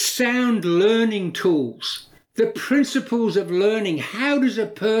sound learning tools. The principles of learning. How does a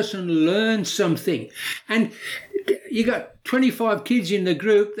person learn something? And you got 25 kids in the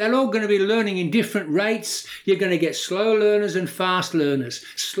group. They're all going to be learning in different rates. You're going to get slow learners and fast learners,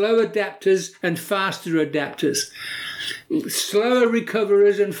 slow adapters and faster adapters, slower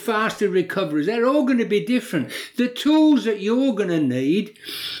recoverers and faster recoverers. They're all going to be different. The tools that you're going to need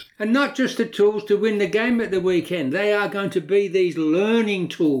are not just the tools to win the game at the weekend. They are going to be these learning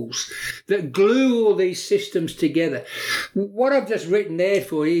tools that glue all these systems together. What I've just written there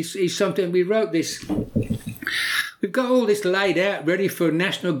for you is something, we wrote this we've got all this laid out, ready for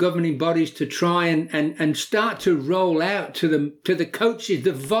national governing bodies to try and start to roll out to the coaches,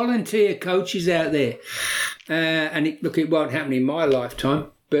 the volunteer coaches out there. And it won't happen in my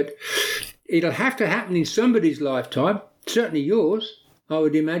lifetime, but it'll have to happen in somebody's lifetime, certainly yours, I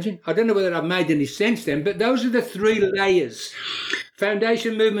would imagine. I don't know whether I've made any sense then, but those are the three layers.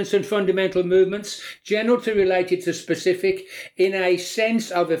 Foundation movements and fundamental movements, general to related to specific, in a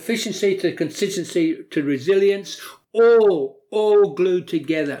sense of efficiency to consistency to resilience, all glued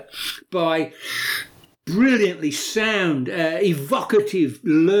together by brilliantly sound, evocative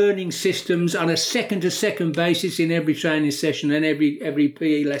learning systems on a second-to-second basis in every training session and every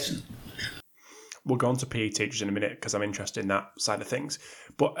PE lesson. We'll go on to PE teachers in a minute because I'm interested in that side of things.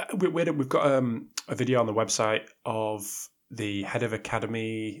 But we've got a video on the website of the head of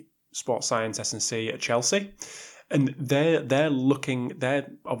academy sports science S&C at Chelsea, and they're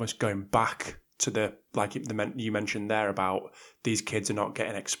almost going back to the, like you mentioned there about these kids are not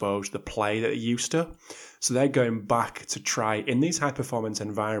getting exposed to the play that they used to. So they're going back to try in these high performance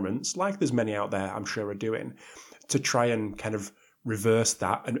environments, like there's many out there I'm sure are doing, to try and kind of reverse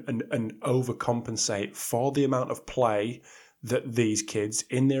that and overcompensate for the amount of play that these kids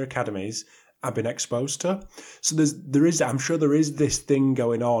in their academies have been exposed to. So I'm sure there is this thing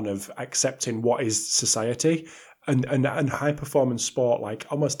going on of accepting what is society and high performance sport, like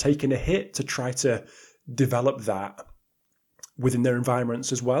almost taking a hit to try to develop that within their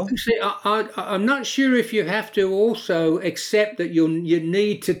environments as well. See, I'm not sure if you have to also accept that you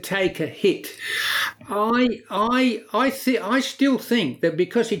need to take a hit. I still think that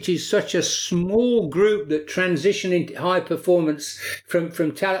because it is such a small group that transition into high performance from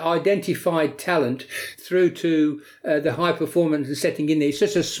identified talent through to the high performance and setting in there, it's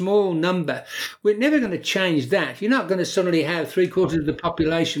such a small number. We're never going to change that. You're not going to suddenly have 3/4 of the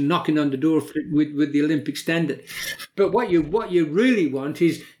population knocking on the door with the Olympic standard. But what you really want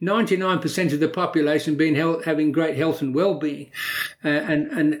is 99% of the population having great health and well-being,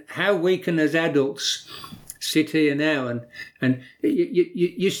 and how we can as adults sit here now and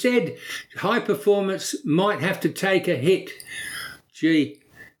you said high performance might have to take a hit. Gee,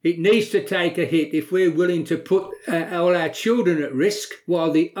 it needs to take a hit if we're willing to put all our children at risk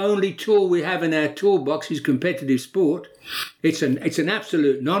while the only tool we have in our toolbox is competitive sport. It's an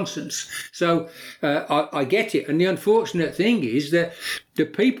absolute nonsense. So I get it. And the unfortunate thing is that the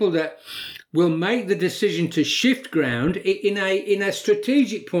people that will make the decision to shift ground in a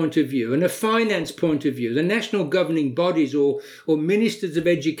strategic point of view and a finance point of view, the national governing bodies or ministers of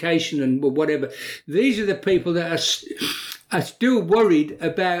education and whatever, these are the people that are still worried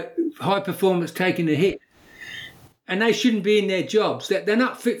about high performance taking a hit. And they shouldn't be in their jobs. They're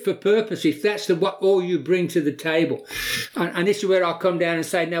not fit for purpose if that's all you bring to the table. And this is where I'll come down and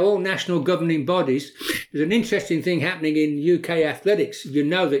say, now, all national governing bodies, there's an interesting thing happening in UK athletics. You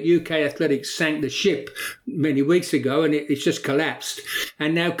know that UK athletics sank the ship many weeks ago and it's just collapsed.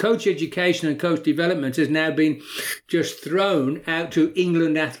 And now coach education and coach development has now been just thrown out to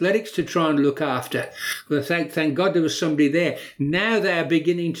England athletics to try and look after. Well, thank God there was somebody there. Now they're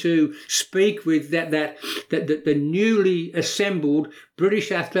beginning to speak with the newly assembled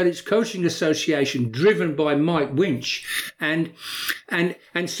British Athletics Coaching Association, driven by Mike Winch, and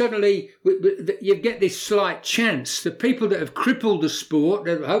suddenly you get this slight chance. The people that have crippled the sport,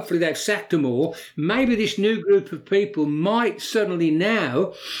 hopefully they've sacked them all. Maybe this new group of people might suddenly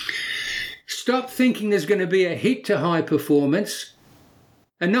now stop thinking there's going to be a hit to high performance,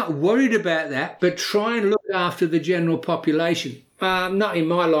 and not worried about that, but try and look after the general population. Not in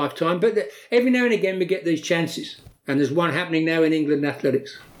my lifetime, but every now and again we get these chances. And there's one happening now in England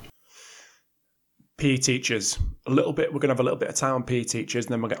athletics. PE teachers. We're going to have a little bit of time on PE teachers,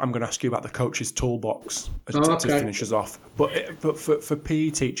 and then I'm going to ask you about the coach's toolbox to finish us off. But for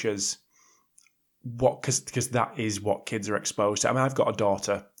PE teachers, because that is what kids are exposed to. I mean, I've got a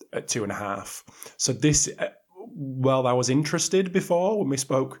daughter at 2.5. So this, well, I was interested before when we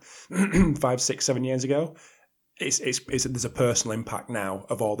spoke 5, 6, 7 years ago. There's a personal impact now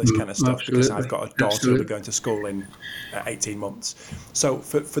of all this kind of stuff. Absolutely. Because I've got a daughter who'll be going to school in 18 months. So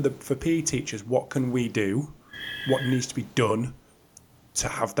for PE teachers, what can we do? What needs to be done to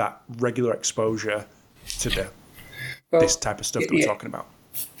have that regular exposure to this type of stuff that we're talking about?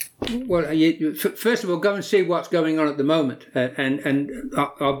 Well, first of all, go and see what's going on at the moment. And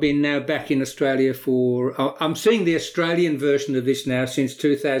I've been now back in Australia I'm seeing the Australian version of this now since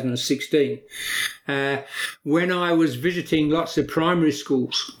 2016. When I was visiting lots of primary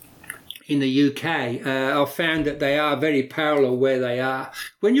schools in the UK, I found that they are very parallel where they are.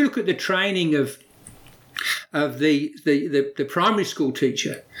 When you look at the training of of the primary school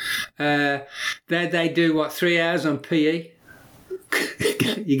teacher. They do what, 3 hours on PE.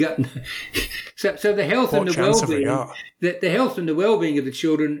 You got so the health and the well-being, the health and the well-being of the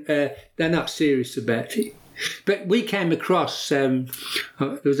children, they're not serious about it. But we came across, there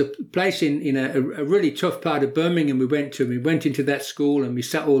was a place in a really tough part of Birmingham we went to. We went into that school and we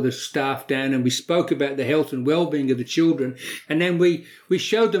sat all the staff down and we spoke about the health and well-being of the children. And then we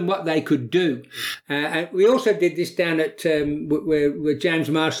showed them what they could do. And we also did this down at where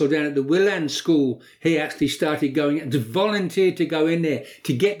James Marshall, down at the Willand School. He actually started going and volunteered to go in there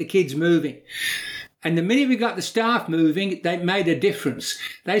to get the kids moving. And the minute we got the staff moving, they made a difference.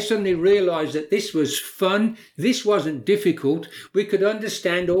 They suddenly realised that this was fun. This wasn't difficult. We could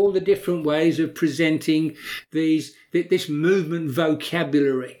understand all the different ways of presenting this movement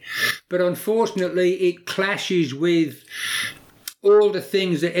vocabulary. But unfortunately, it clashes with all the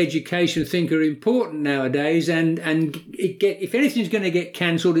things that education think are important nowadays, and if anything's going to get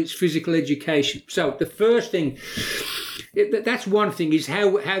cancelled, it's physical education. So the first thing, that's one thing, is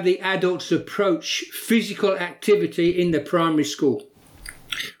how the adults approach physical activity in the primary school.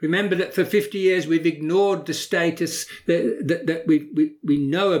 Remember that for 50 years we've ignored the status that we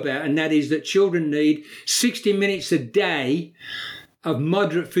know about, and that is that children need 60 minutes a day of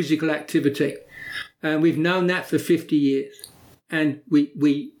moderate physical activity. And we've known that for 50 years. And we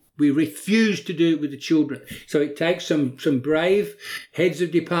refuse to do it with the children. So it takes some brave heads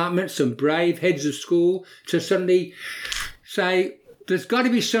of departments, some brave heads of school to suddenly say, there's got to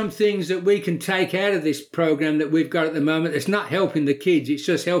be some things that we can take out of this program that we've got at the moment. It's not helping the kids. It's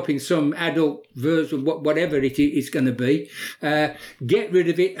just helping some adult version, whatever it is going to be. Get rid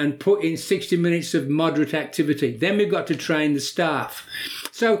of it and put in 60 minutes of moderate activity. Then we've got to train the staff.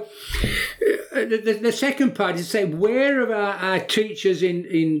 So the second part is to say, where are our teachers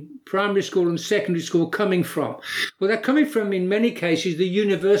in primary school and secondary school coming from? Well, they're coming from, in many cases, the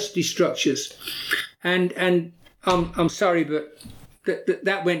university structures. And I'm sorry, but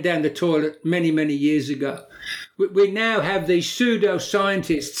that went down the toilet many, many years ago. We now have these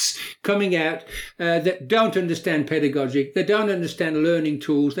pseudo-scientists coming out that don't understand pedagogy. They don't understand learning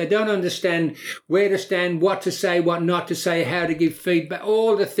tools. They don't understand where to stand, what to say, what not to say, how to give feedback,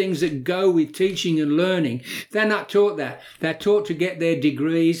 all the things that go with teaching and learning. They're not taught that. They're taught to get their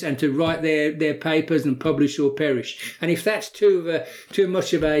degrees and to write their papers and publish or perish. And if that's too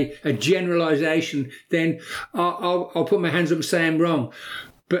much of a generalisation, then I'll put my hands up and say I'm wrong.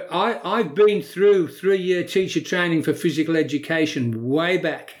 But I've been through 3-year teacher training for physical education way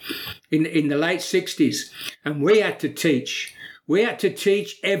back in the late 60s. And we had to teach. We had to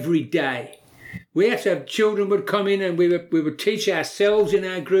teach every day. We had to have children would come in and we would teach ourselves in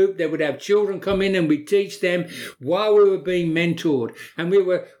our group. They would have children come in and we'd teach them while we were being mentored. And we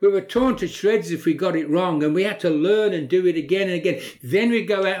were torn to shreds if we got it wrong. And we had to learn and do it again and again. Then we'd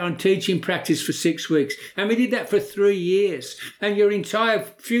go out on teaching practice for 6 weeks. And we did that for 3 years. And your entire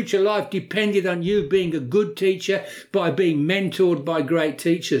future life depended on you being a good teacher by being mentored by great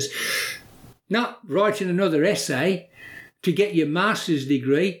teachers. Not writing another essay to get your master's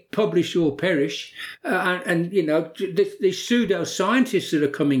degree, publish or perish, and you know, these pseudo-scientists that are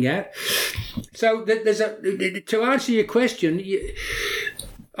coming out. So to answer your question,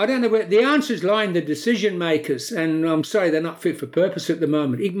 I don't know where the answers lie in the decision makers, and I'm sorry, they're not fit for purpose at the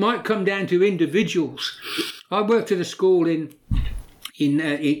moment. It might come down to individuals. I worked at a school in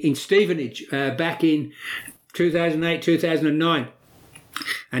Stevenage back in 2008, 2009.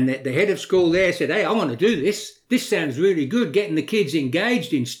 And the head of school there said, hey, I want to do this. This sounds really good, getting the kids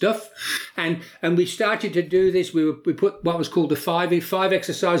engaged in stuff. And we started to do this. We put what was called the five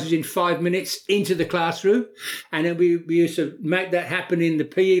exercises in 5 minutes into the classroom. And then we used to make that happen in the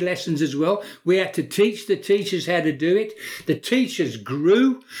PE lessons as well. We had to teach the teachers how to do it. The teachers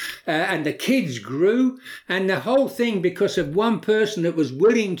grew and the kids grew. And the whole thing, because of one person that was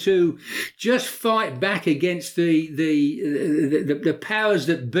willing to just fight back against the powers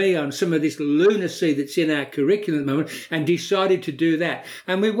that be on some of this lunacy that's in our curriculum at the moment, and decided to do that.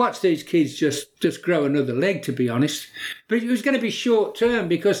 And we watched these kids just grow another leg, to be honest. But it was going to be short term,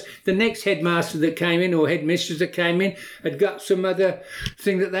 because the next headmaster that came in or headmistress that came in had got some other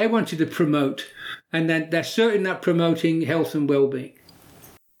thing that they wanted to promote. And then they're certainly not promoting health and well-being.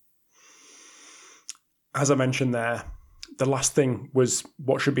 As I mentioned there, the last thing was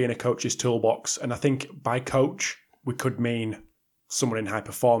what should be in a coach's toolbox. And I think by coach, we could mean someone in high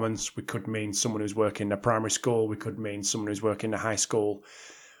performance, we could mean someone who's working in a primary school, we could mean someone who's working in a high school.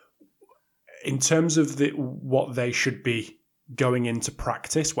 In terms of what they should be going into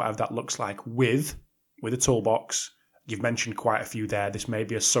practice, whatever that looks like, with a toolbox, you've mentioned quite a few there. This may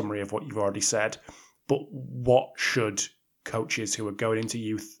be a summary of what you've already said. but what should coaches who are going into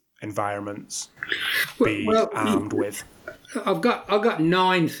youth environments be armed with? I've got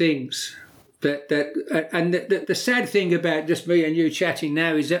 9 things and the sad thing about just me and you chatting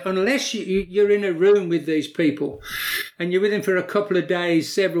now is that unless you're in a room with these people and you're with them for a couple of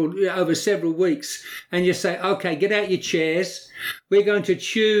days, over several weeks, and you say, okay, get out your chairs, we're going to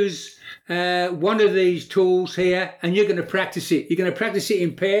choose one of these tools here, and you're going to practice it. You're going to practice it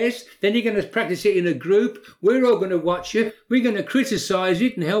in pairs, then you're going to practice it in a group. We're all going to watch you. We're going to criticise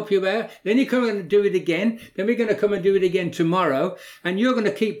it and help you out. Then you're going to do it again. Then we're going to come and do it again tomorrow. And you're going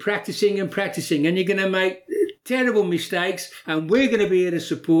to keep practicing and practicing, and you're going to make terrible mistakes, and we're going to be here to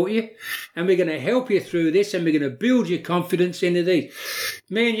support you, and we're going to help you through this, and we're going to build your confidence into these.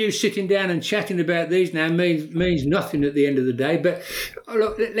 Me and you sitting down and chatting about these now means nothing at the end of the day, but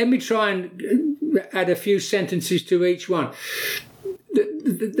look, let me try and add a few sentences to each one.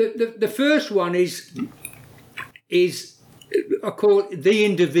 The first one is I call it the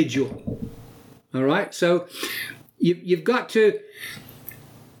individual. All right, so you've got to,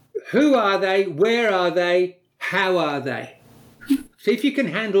 who are they, where are they, how are they? See if you can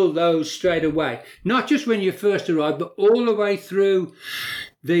handle those straight away. Not just when you first arrive, but all the way through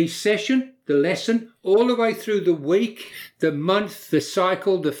the session, the lesson, all the way through the week, the month, the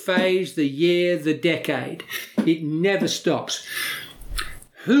cycle, the phase, the year, the decade. It never stops.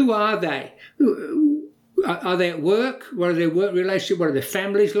 Who are they? Are they at work? What are their work relationships? What are their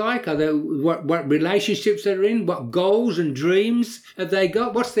families like? Are they, what relationships they're in? What goals and dreams have they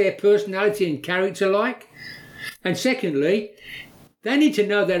got? What's their personality and character like? And secondly, they need to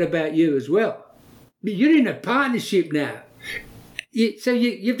know that about you as well. You're in a partnership now. So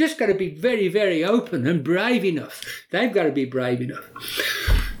you've just got to be very, very open and brave enough. They've got to be brave enough.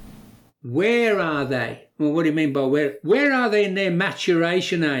 Where are they? Well, what do you mean by where? Where are they in their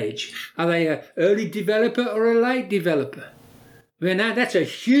maturation age? Are they an early developer or a late developer? I mean, that's a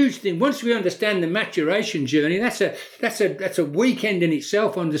huge thing. Once we understand the maturation journey, that's a weekend in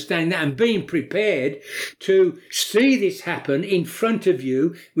itself, understanding that and being prepared to see this happen in front of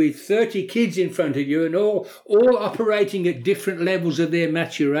you with 30 kids in front of you and all operating at different levels of their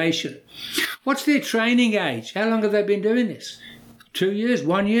maturation. What's their training age? How long have they been doing this? 2 years,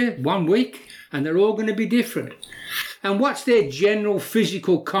 1 year, 1 week? And they're all going to be different. And what's their general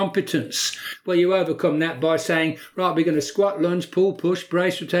physical competence? Well, you overcome that by saying, right, we're going to squat, lunge, pull, push,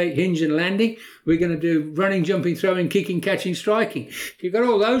 brace, rotate, hinge and landing. We're going to do running, jumping, throwing, kicking, catching, striking. If you've got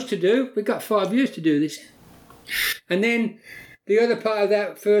all those to do, we've got 5 years to do this. And then the other part of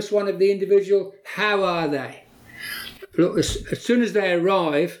that first one of the individual, how are they? Look, as soon as they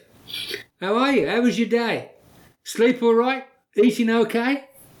arrive, how are you? How was your day? Sleep all right? Eating okay?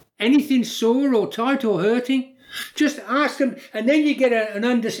 Anything sore or tight or hurting? Just ask them, and then you get an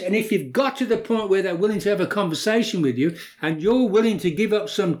understanding. And if you've got to the point where they're willing to have a conversation with you, and you're willing to give up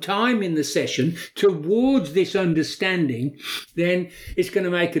some time in the session towards this understanding, then it's going to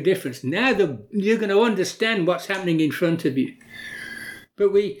make a difference. Now you're going to understand what's happening in front of you.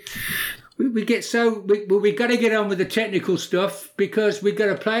 But we get we've got to get on with the technical stuff because we've got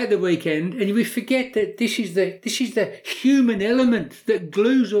to play at the weekend, and we forget that this is the human element that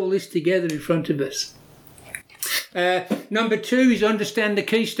glues all this together in front of us. Number 2 is understand the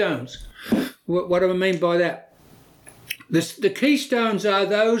keystones. What do I mean by that? The keystones are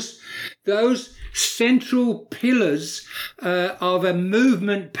those central pillars of a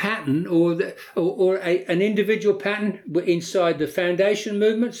movement pattern or an individual pattern inside the foundation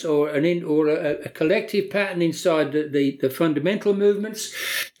movements or a collective pattern inside the fundamental movements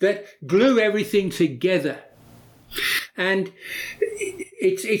that glue everything together. And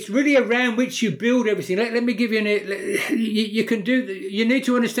it's really around which you build everything. Let me give you you need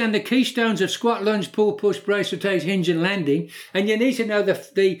to understand the keystones of squat, lunge, pull, push, brace, rotate, hinge and landing, and you need to know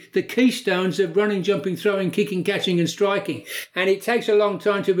the keystones of running, jumping, throwing, kicking, catching and striking. And it takes a long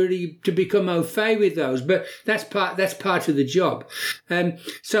time to become au fait with those, but that's part of the job.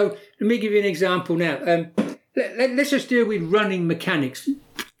 So let me give you an example now. Let's just deal with running mechanics.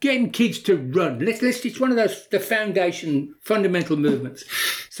 Getting kids to run. It's one of the foundation fundamental movements.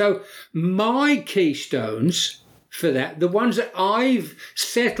 So my keystones for that, the ones that I've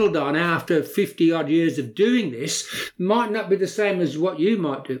settled on after 50 odd years of doing this, might not be the same as what you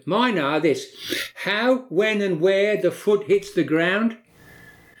might do. Mine are this: how, when and where the foot hits the ground,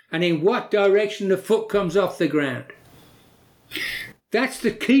 and in what direction the foot comes off the ground. That's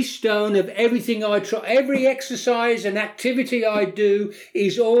the keystone of everything I try. Every exercise and activity I do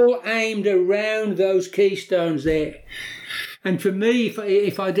is all aimed around those keystones there. And for me,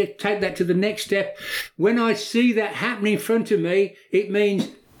 if I take that to the next step, when I see that happening in front of me, it means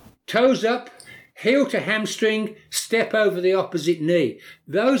toes up, heel to hamstring, step over the opposite knee.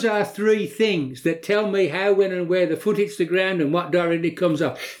 Those are 3 things that tell me how, when and where the foot hits the ground and what direction it comes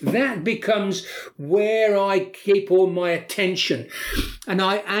up. That becomes where I keep all my attention. And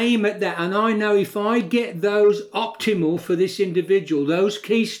I aim at that. And I know if I get those optimal for this individual, those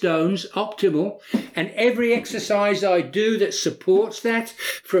keystones optimal, and every exercise I do that supports that,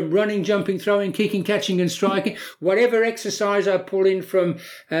 from running, jumping, throwing, kicking, catching and striking, whatever exercise I pull in from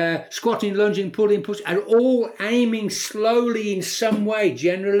squatting, lunging, pulling, push, are all aiming slowly in some way,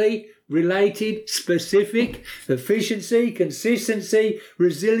 generally related, specific, efficiency, consistency,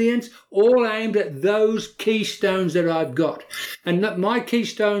 resilience, all aimed at those keystones that I've got. And my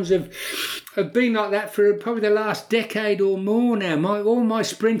keystones have been like that for probably the last decade or more now. All my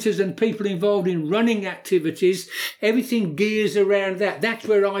sprinters and people involved in running activities, everything gears around that. That's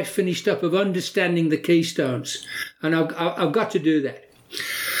where I finished up, of understanding the keystones. And I've got to do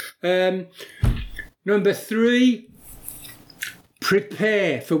that. Number 3,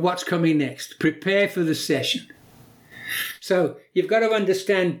 prepare for what's coming next. Prepare for the session. So you've got to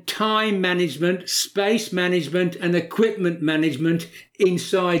understand time management, space management, and equipment management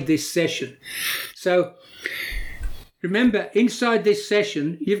inside this session. So remember, inside this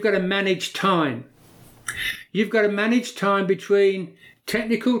session, you've got to manage time. You've got to manage time between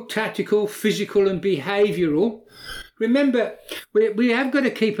technical, tactical, physical, and behavioural. Remember, we have got to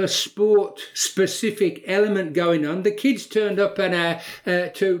keep a sport-specific element going on. The kids turned up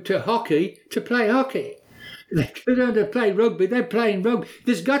to hockey to play hockey. They don't to play rugby, they're playing rugby.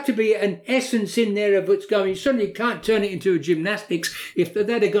 There's got to be an essence in there of what's going. Suddenly you can't turn it into a gymnastics. If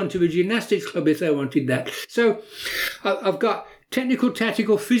they'd have gone to a gymnastics club if they wanted that. So I've got technical,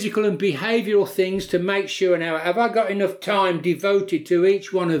 tactical, physical and behavioural things to make sure now, have I got enough time devoted to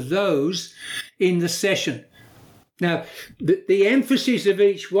each one of those in the session? Now, the emphasis of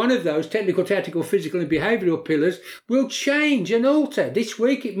each one of those technical, tactical, physical and behavioural pillars will change and alter. This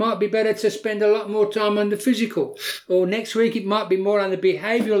week it might be better to spend a lot more time on the physical, or next week it might be more on the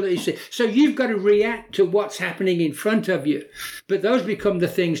behavioural that you see. So you've got to react to what's happening in front of you. But those become the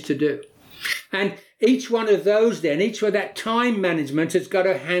things to do. And each one of those then, each of that time management has got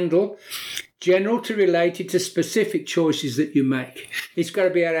to handle general to related to specific choices that you make. It's got to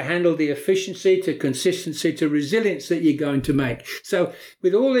be able to handle the efficiency to consistency to resilience that you're going to make. So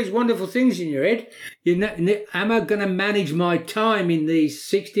with all these wonderful things in your head, am I going to manage my time in these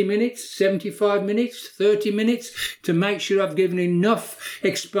 60 minutes, 75 minutes, 30 minutes to make sure I've given enough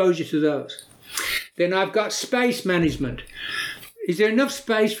exposure to those? Then I've got space management. Is there enough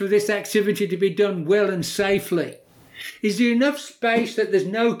space for this activity to be done well and safely? Is there enough space that there's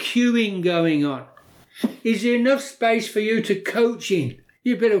no queuing going on? Is there enough space for you to coach in?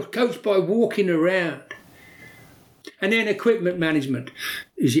 You better coach by walking around. And then equipment management.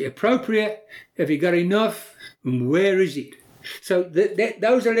 Is it appropriate? Have you got enough? And where is it? So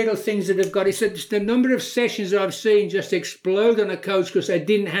those are little things that have got it. So the number of sessions I've seen just explode on a coach because they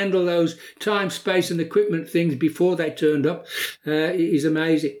didn't handle those time, space and equipment things before they turned up is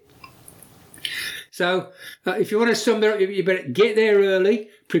amazing. So if you want to sum it up, you better get there early,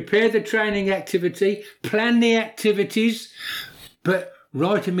 prepare the training activity, plan the activities, but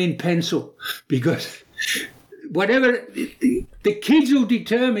write them in pencil, because whatever the kids will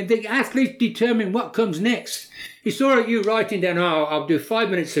determine, the athletes determine what comes next. It's all right you writing down, I'll do 5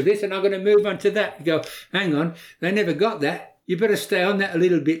 minutes of this and I'm going to move on to that. You go, hang on, they never got that. You better stay on that a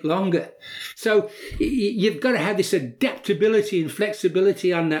little bit longer. So you've got to have this adaptability and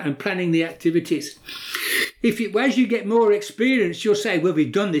flexibility on that and planning the activities. As you get more experience, you'll say, well,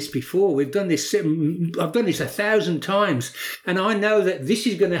 we've done this before. I've done this 1,000 times. And I know that this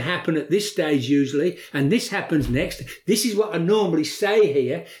is going to happen at this stage usually, and this happens next. This is what I normally say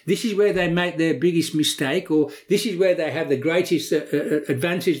here. This is where they make their biggest mistake, or this is where they have the greatest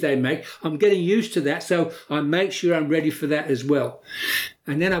advantage they make. I'm getting used to that, so I make sure I'm ready for that as well.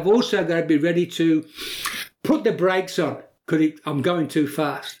 And then I've also got to be ready to put the brakes on because I'm going too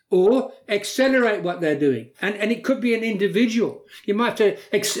fast, or accelerate what they're doing. And it could be an individual. You might have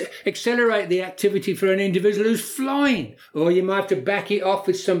to accelerate the activity for an individual who's flying, or you might have to back it off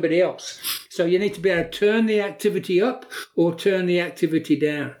with somebody else. So you need to be able to turn the activity up or turn the activity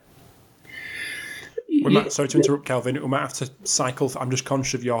down. Sorry to interrupt, Kelvin. We might have to cycle. I'm just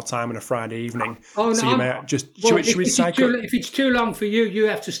conscious of your time on a Friday evening. Oh, no. So you may just... Should we cycle? If it's too long for you, you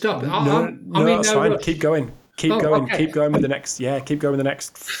have to stop it. No, that's fine. Rush. Keep going. Keep going. Okay. Keep going with the next... Yeah, keep going with the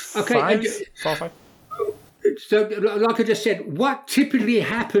next 4 or 5. So, like I just said, what typically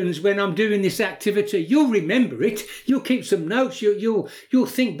happens when I'm doing this activity, you'll remember it. You'll keep some notes. You'll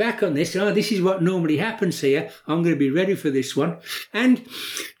think back on this. Oh, this is what normally happens here. I'm going to be ready for this one. And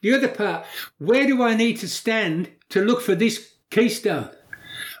The other part, where do I need to stand to look for this keystone?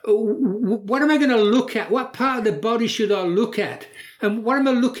 What am I going to look at? What part of the body should I look at? And what am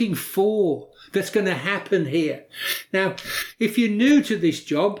I looking for that's going to happen here? Now, if you're new to this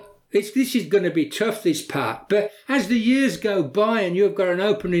job, this is going to be tough, this part. But as the years go by and you've got an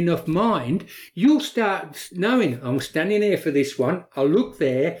open enough mind, you'll start knowing, I'm standing here for this one. I'll look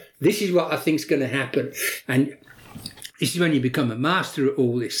there. This is what I think is going to happen. And this is when you become a master at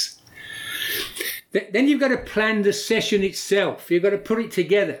all this. Then you've got to plan the session itself. You've got to put it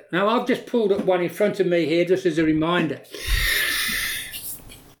together. Now, I've just pulled up one in front of me here just as a reminder.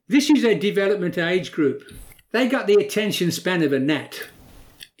 This is a development age group. They got the attention span of a gnat.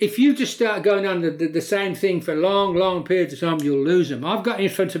 If you just start going on the same thing for long periods of time, you'll lose them. I've got in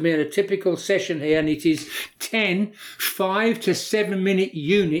front of me a typical session here, and it is 10 5 to 7 minute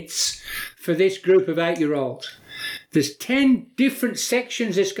units for this group of 8-year-olds. There's 10 different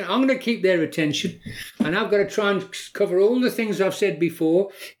sections. I'm going to keep their attention, and I've got to try and cover all the things I've said before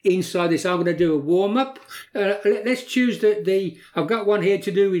inside this. I'm going to do a warm-up. Let's choose I've got one here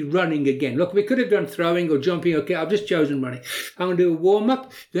to do with running again. Look, we could have done throwing or jumping. Okay, I've just chosen running. I'm going to do a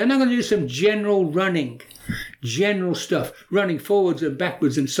warm-up. Then I'm going to do some general running. General stuff, running forwards and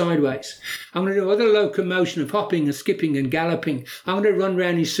backwards and sideways. I'm going to do other locomotion of hopping and skipping and galloping. I'm going to run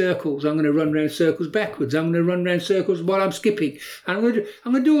round in circles. I'm going to run round circles backwards. I'm going to run round circles while I'm skipping. And I'm going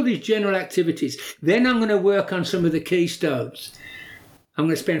to do all these general activities. Then I'm going to work on some of the keystones. I'm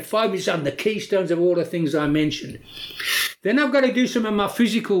going to spend 5 minutes on the keystones of all the things I mentioned. Then I've got to do some of my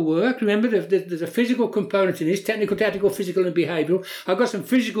physical work. Remember, there's a physical component in this, technical, tactical, physical and behavioural. I've got some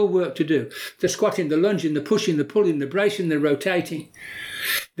physical work to do. The squatting, the lunging, the pushing, the pulling, the bracing, the rotating.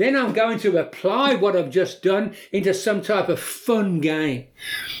 Then I'm going to apply what I've just done into some type of fun game.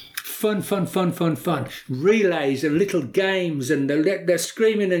 Fun. Relays and little games, and they're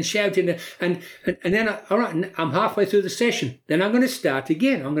screaming and shouting, and then all right, I'm halfway through the session. Then I'm going to start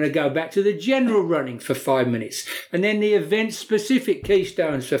again. I'm going to go back to the general running for 5 minutes, and then the event-specific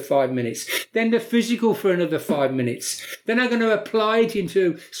keystones for 5 minutes, then the physical for another 5 minutes. Then I'm going to apply it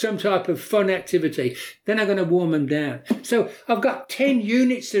into some type of fun activity. Then I'm going to warm them down. So I've got 10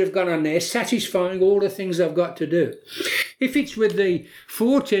 units that have gone on there, satisfying all the things I've got to do. If it's with the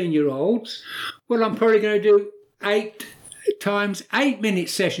 14-year-olds, well, I'm probably going to do 8 times 8 minute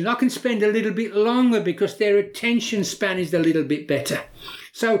sessions. I can spend a little bit longer because their attention span is a little bit better.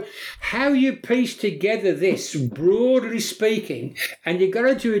 So how you piece together this, broadly speaking, and you've got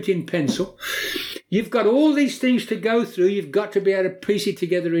to do it in pencil, you've got all these things to go through. You've got to be able to piece it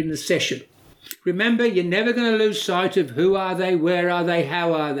together in the session. Remember, you're never going to lose sight of who are they, where are they,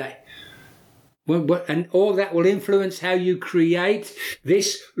 how are they. And all that will influence how you create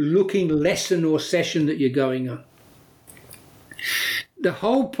this looking lesson or session that you're going on. The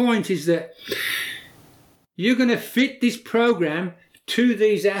whole point is that you're going to fit this program to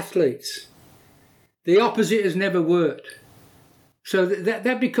these athletes. The opposite has never worked. So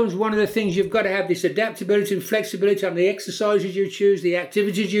that becomes one of the things. You've got to have this adaptability and flexibility on the exercises you choose, the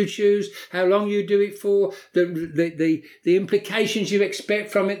activities you choose, how long you do it for, the implications you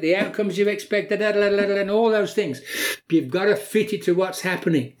expect from it, the outcomes you expect, and all those things. You've got to fit it to what's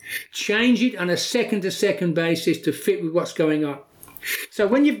happening. Change it on a second-to-second basis to fit with what's going on. So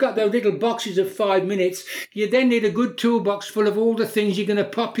when you've got those little boxes of 5 minutes, you then need a good toolbox full of all the things you're going to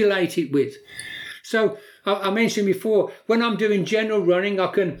populate it with. So I mentioned before, when I'm doing general running,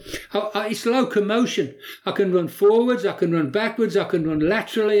 it's locomotion. I can run forwards, I can run backwards, I can run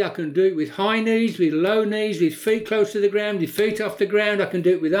laterally, I can do it with high knees, with low knees, with feet close to the ground, with feet off the ground. I can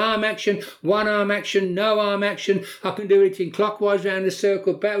do it with arm action, one arm action, no arm action. I can do it in clockwise around the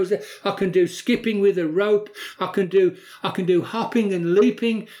circle, backwards. I can do skipping with a rope. I can do hopping and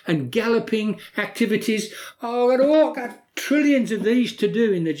leaping and galloping activities. Oh, I've got trillions of these to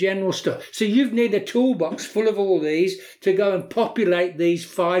do in the general stuff. So you need a toolbox full of all these to go and populate these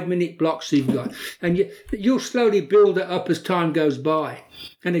 5 minute blocks you've got. And you'll slowly build it up as time goes by.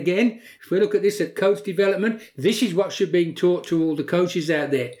 And again, if we look at this at coach development, this is what should be taught to all the coaches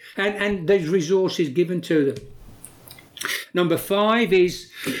out there. And there's resources given to them. Number 5 is...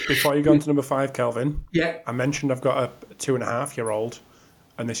 Before you go on to number 5, Kelvin, yeah, I mentioned I've got a 2.5-year-old,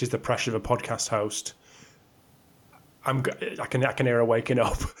 and this is the pressure of a podcast host. I can hear her waking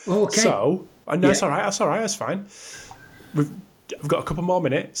up. Okay. So, no, yeah. It's all right. That's fine. We've got a couple more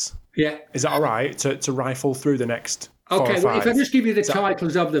minutes. Yeah. Is that all right to rifle through the next? Okay. Well, if I just give you the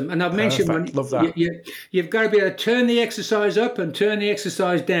titles of them, and I've mentioned one. Love that. You've got to be able to turn the exercise up and turn the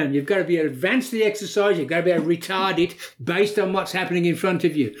exercise down. You've got to be able to advance the exercise. You've got to be able to retard it based on what's happening in front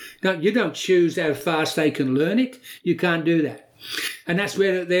of you. Now, you don't choose how fast they can learn it. You can't do that. And that's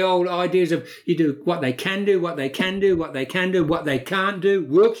where the old ideas of you do what they can do, what they can do, what they can do, what they can't do.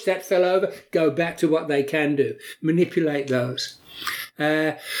 Whoops, that fell over. Go back to what they can do. Manipulate those.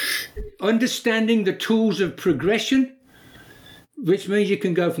 Understanding the tools of progression, which means you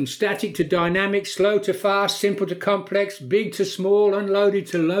can go from static to dynamic, slow to fast, simple to complex, big to small, unloaded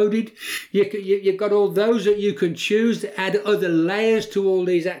to loaded. You've got all those that you can choose to add other layers to all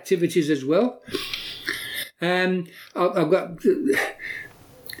these activities as well. I've got.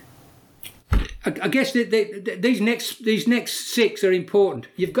 I guess these next 6 are important.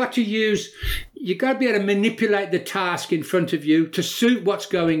 You've got to be able to manipulate the task in front of you to suit what's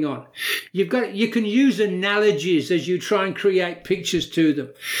going on. You can use analogies as you try and create pictures to them.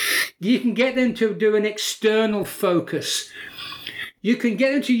 You can get them to do an external focus. You can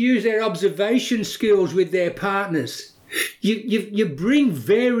get them to use their observation skills with their partners. You bring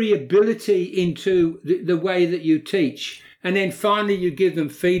variability into the way that you teach. And then finally, you give them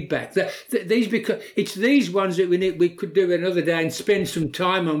feedback. It's these ones that we could do another day and spend some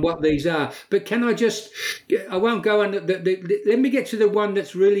time on what these are. But I won't go on. Let me get to the one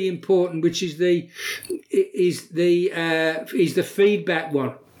that's really important, which is the feedback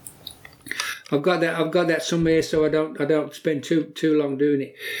one. I've got that somewhere, so I don't spend too long doing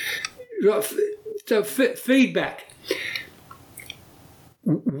it. So feedback.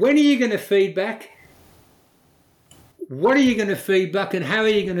 When are you going to feedback? What are you going to feedback, and how are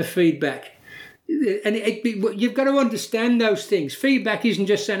you going to feedback? And you've got to understand those things. Feedback isn't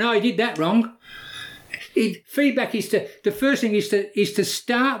just saying, "Oh, I did that wrong." Feedback is the first thing is to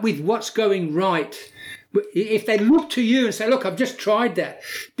start with what's going right. If they look to you and say, "Look, I've just tried that,"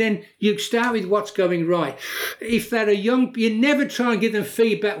 then you start with what's going right. If they're you never try and give them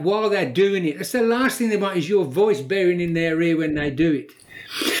feedback while they're doing it. That's the last thing they want, is your voice bearing in their ear when they do it.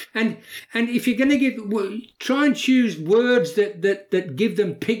 And if you're going to try and choose words that give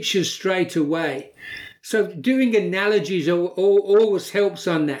them pictures straight away. So doing analogies always helps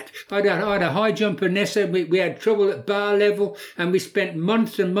on that. I had a high jumper, Nessa. We had trouble at bar level, and we spent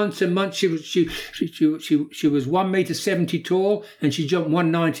months and months and months. She was 1.70 m tall, and she jumped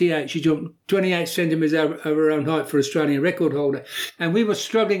 198. She jumped 28 centimetres over her own height for Australian record holder. And we were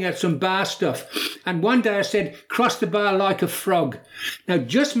struggling at some bar stuff. And one day I said, "Cross the bar like a frog." Now,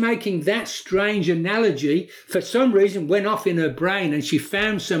 just making that strange analogy, for some reason, went off in her brain, and she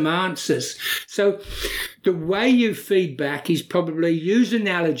found some answers. So the way you feedback is probably use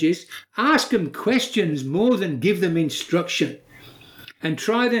analogies, ask them questions more than give them instruction. And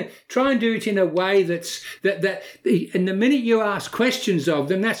try and do it in a way and the minute you ask questions of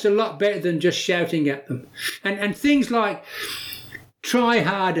them, that's a lot better than just shouting at them. And things like try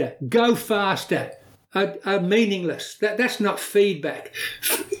harder, go faster are meaningless. That's not feedback.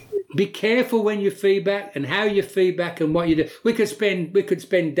 Be careful when you feedback and how you feedback and what you do. We could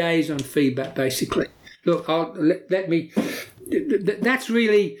spend days on feedback, basically. Look, that's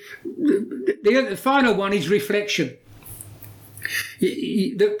really the final one is reflection.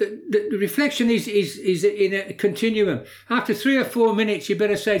 The reflection is in a continuum. After 3 or 4 minutes, you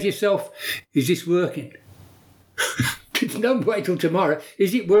better say to yourself, "Is this working?" Don't wait till tomorrow.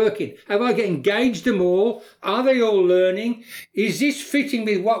 Is it working? Have I engaged them all? Are they all learning? Is this fitting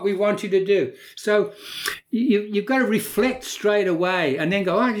with what we want you to do? So you've got to reflect straight away and then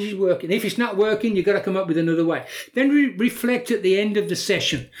go, "Oh, this is working." If it's not working, you've got to come up with another way. Then reflect at the end of the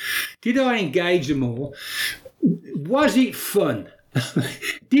session. Did I engage them all? Was it fun?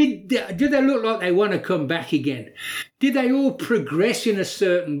 Did they look like they want to come back again? Did they all progress in a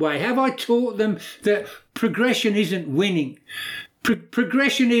certain way? Have I taught them that progression isn't winning?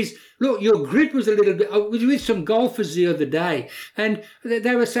 Progression is, look, your grip was a little bit. I was with some golfers the other day, and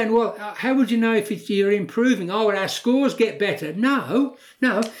they were saying, "Well, how would you know if you're improving?" "Oh, well, our scores get better." No.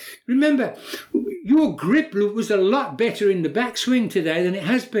 Remember, your grip was a lot better in the backswing today than it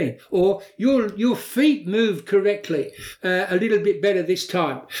has been, or your feet moved correctly a little bit better this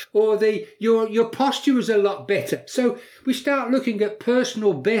time, or your posture was a lot better. So we start looking at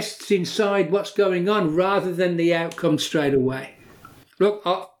personal bests inside what's going on rather than the outcome straight away. Look,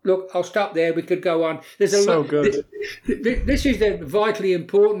 I'll stop there. We could go on. There's a lot. Good. This is the vitally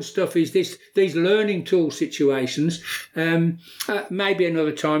important stuff. Is these learning tool situations? Maybe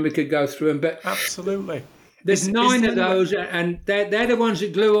another time we could go through them. But absolutely, there's 9 of those, and they're the ones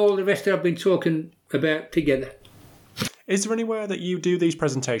that glue all the rest that I've been talking about together. Is there anywhere that you do these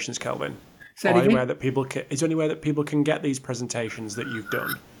presentations, Kelvin? Is there anywhere that people can get these presentations that you've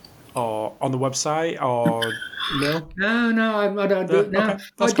done? Or on the website, or no? No, I don't do it now.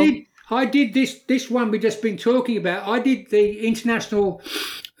 Okay, I did this one we've just been talking about. I did the International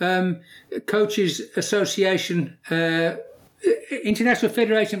Coaches Association International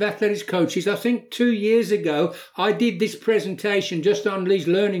Federation of Athletics Coaches, I think 2 years ago, I did this presentation just on these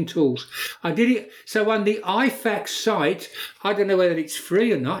learning tools. I did it, so on the IFAC site, I don't know whether it's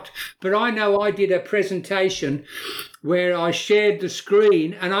free or not, but I know I did a presentation where I shared the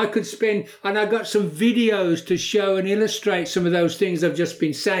screen and I got some videos to show and illustrate some of those things I've just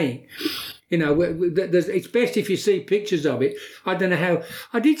been saying. You know, it's best if you see pictures of it. I don't know how.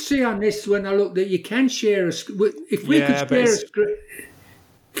 I did see on this when I looked that you can share a screen. If we could share a screen.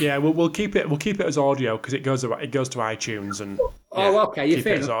 Yeah, we'll keep it. We'll keep it as audio because it goes to iTunes and. Oh, okay, you're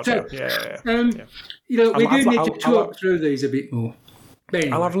fair enough. So, you know, we do need to talk through these a bit more.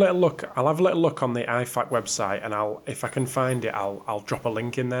 Anyway. I'll have a little look. I'll have a little look on the IFAC website, and if I can find it, I'll drop a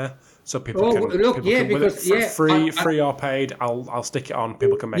link in there so people free or paid. I'll stick it on.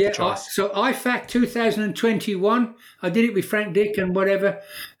 People can make a choice. So IFAC 2021. I did it with Frank Dick and whatever.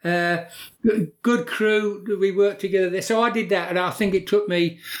 Good crew. We worked together there. So I did that, and I think it took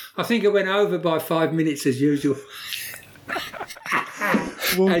me. I think I went over by 5 minutes as usual.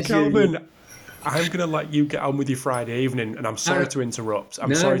 Well, Kelvin. I'm going to let you get on with your Friday evening, and I'm sorry to interrupt.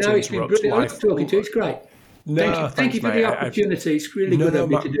 Sorry to interrupt. I like talking to you. It's great. Thank you for the opportunity. It's really good of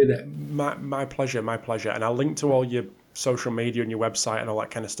me to do that. My pleasure. And I'll link to all your social media and your website and all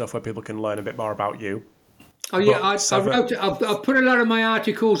that kind of stuff where people can learn a bit more about you. Oh yeah, I've put a lot of my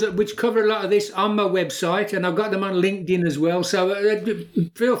articles which cover a lot of this on my website, and I've got them on LinkedIn as well. So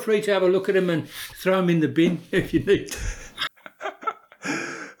feel free to have a look at them and throw them in the bin if you need.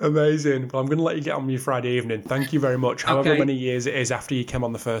 Amazing. Well, I'm going to let you get on with your Friday evening. Thank you very much. However many years it is after you came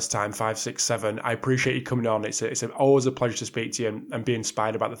on the first time, 5, 6, 7, I appreciate you coming on. It's always a pleasure to speak to you and be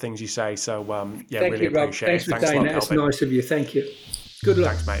inspired about the things you say. So, Thank really you, Rob. appreciate it. Thanks for saying that. That's nice of you. Thank you. Good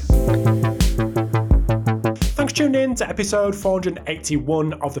luck. Thanks, mate. Thanks for tuning in to episode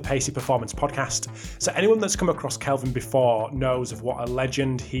 481 of the Pacey Performance Podcast. So anyone that's come across Kelvin before knows of what a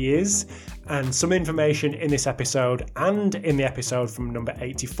legend he is, and some information in this episode and in the episode from number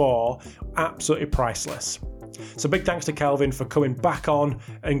 84, absolutely priceless. So big thanks to Kelvin for coming back on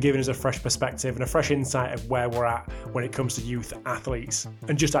and giving us a fresh perspective and a fresh insight of where we're at when it comes to youth athletes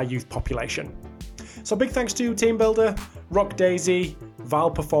and just our youth population. So big thanks to Team Builder, Rock Daisy,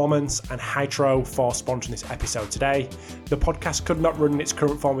 Val Performance and Hydro for sponsoring this episode today. The podcast could not run in its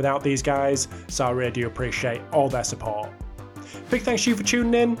current form without these guys, so I really do appreciate all their support. Big thanks to you for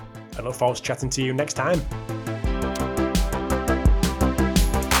tuning in, and look forward to chatting to you next time.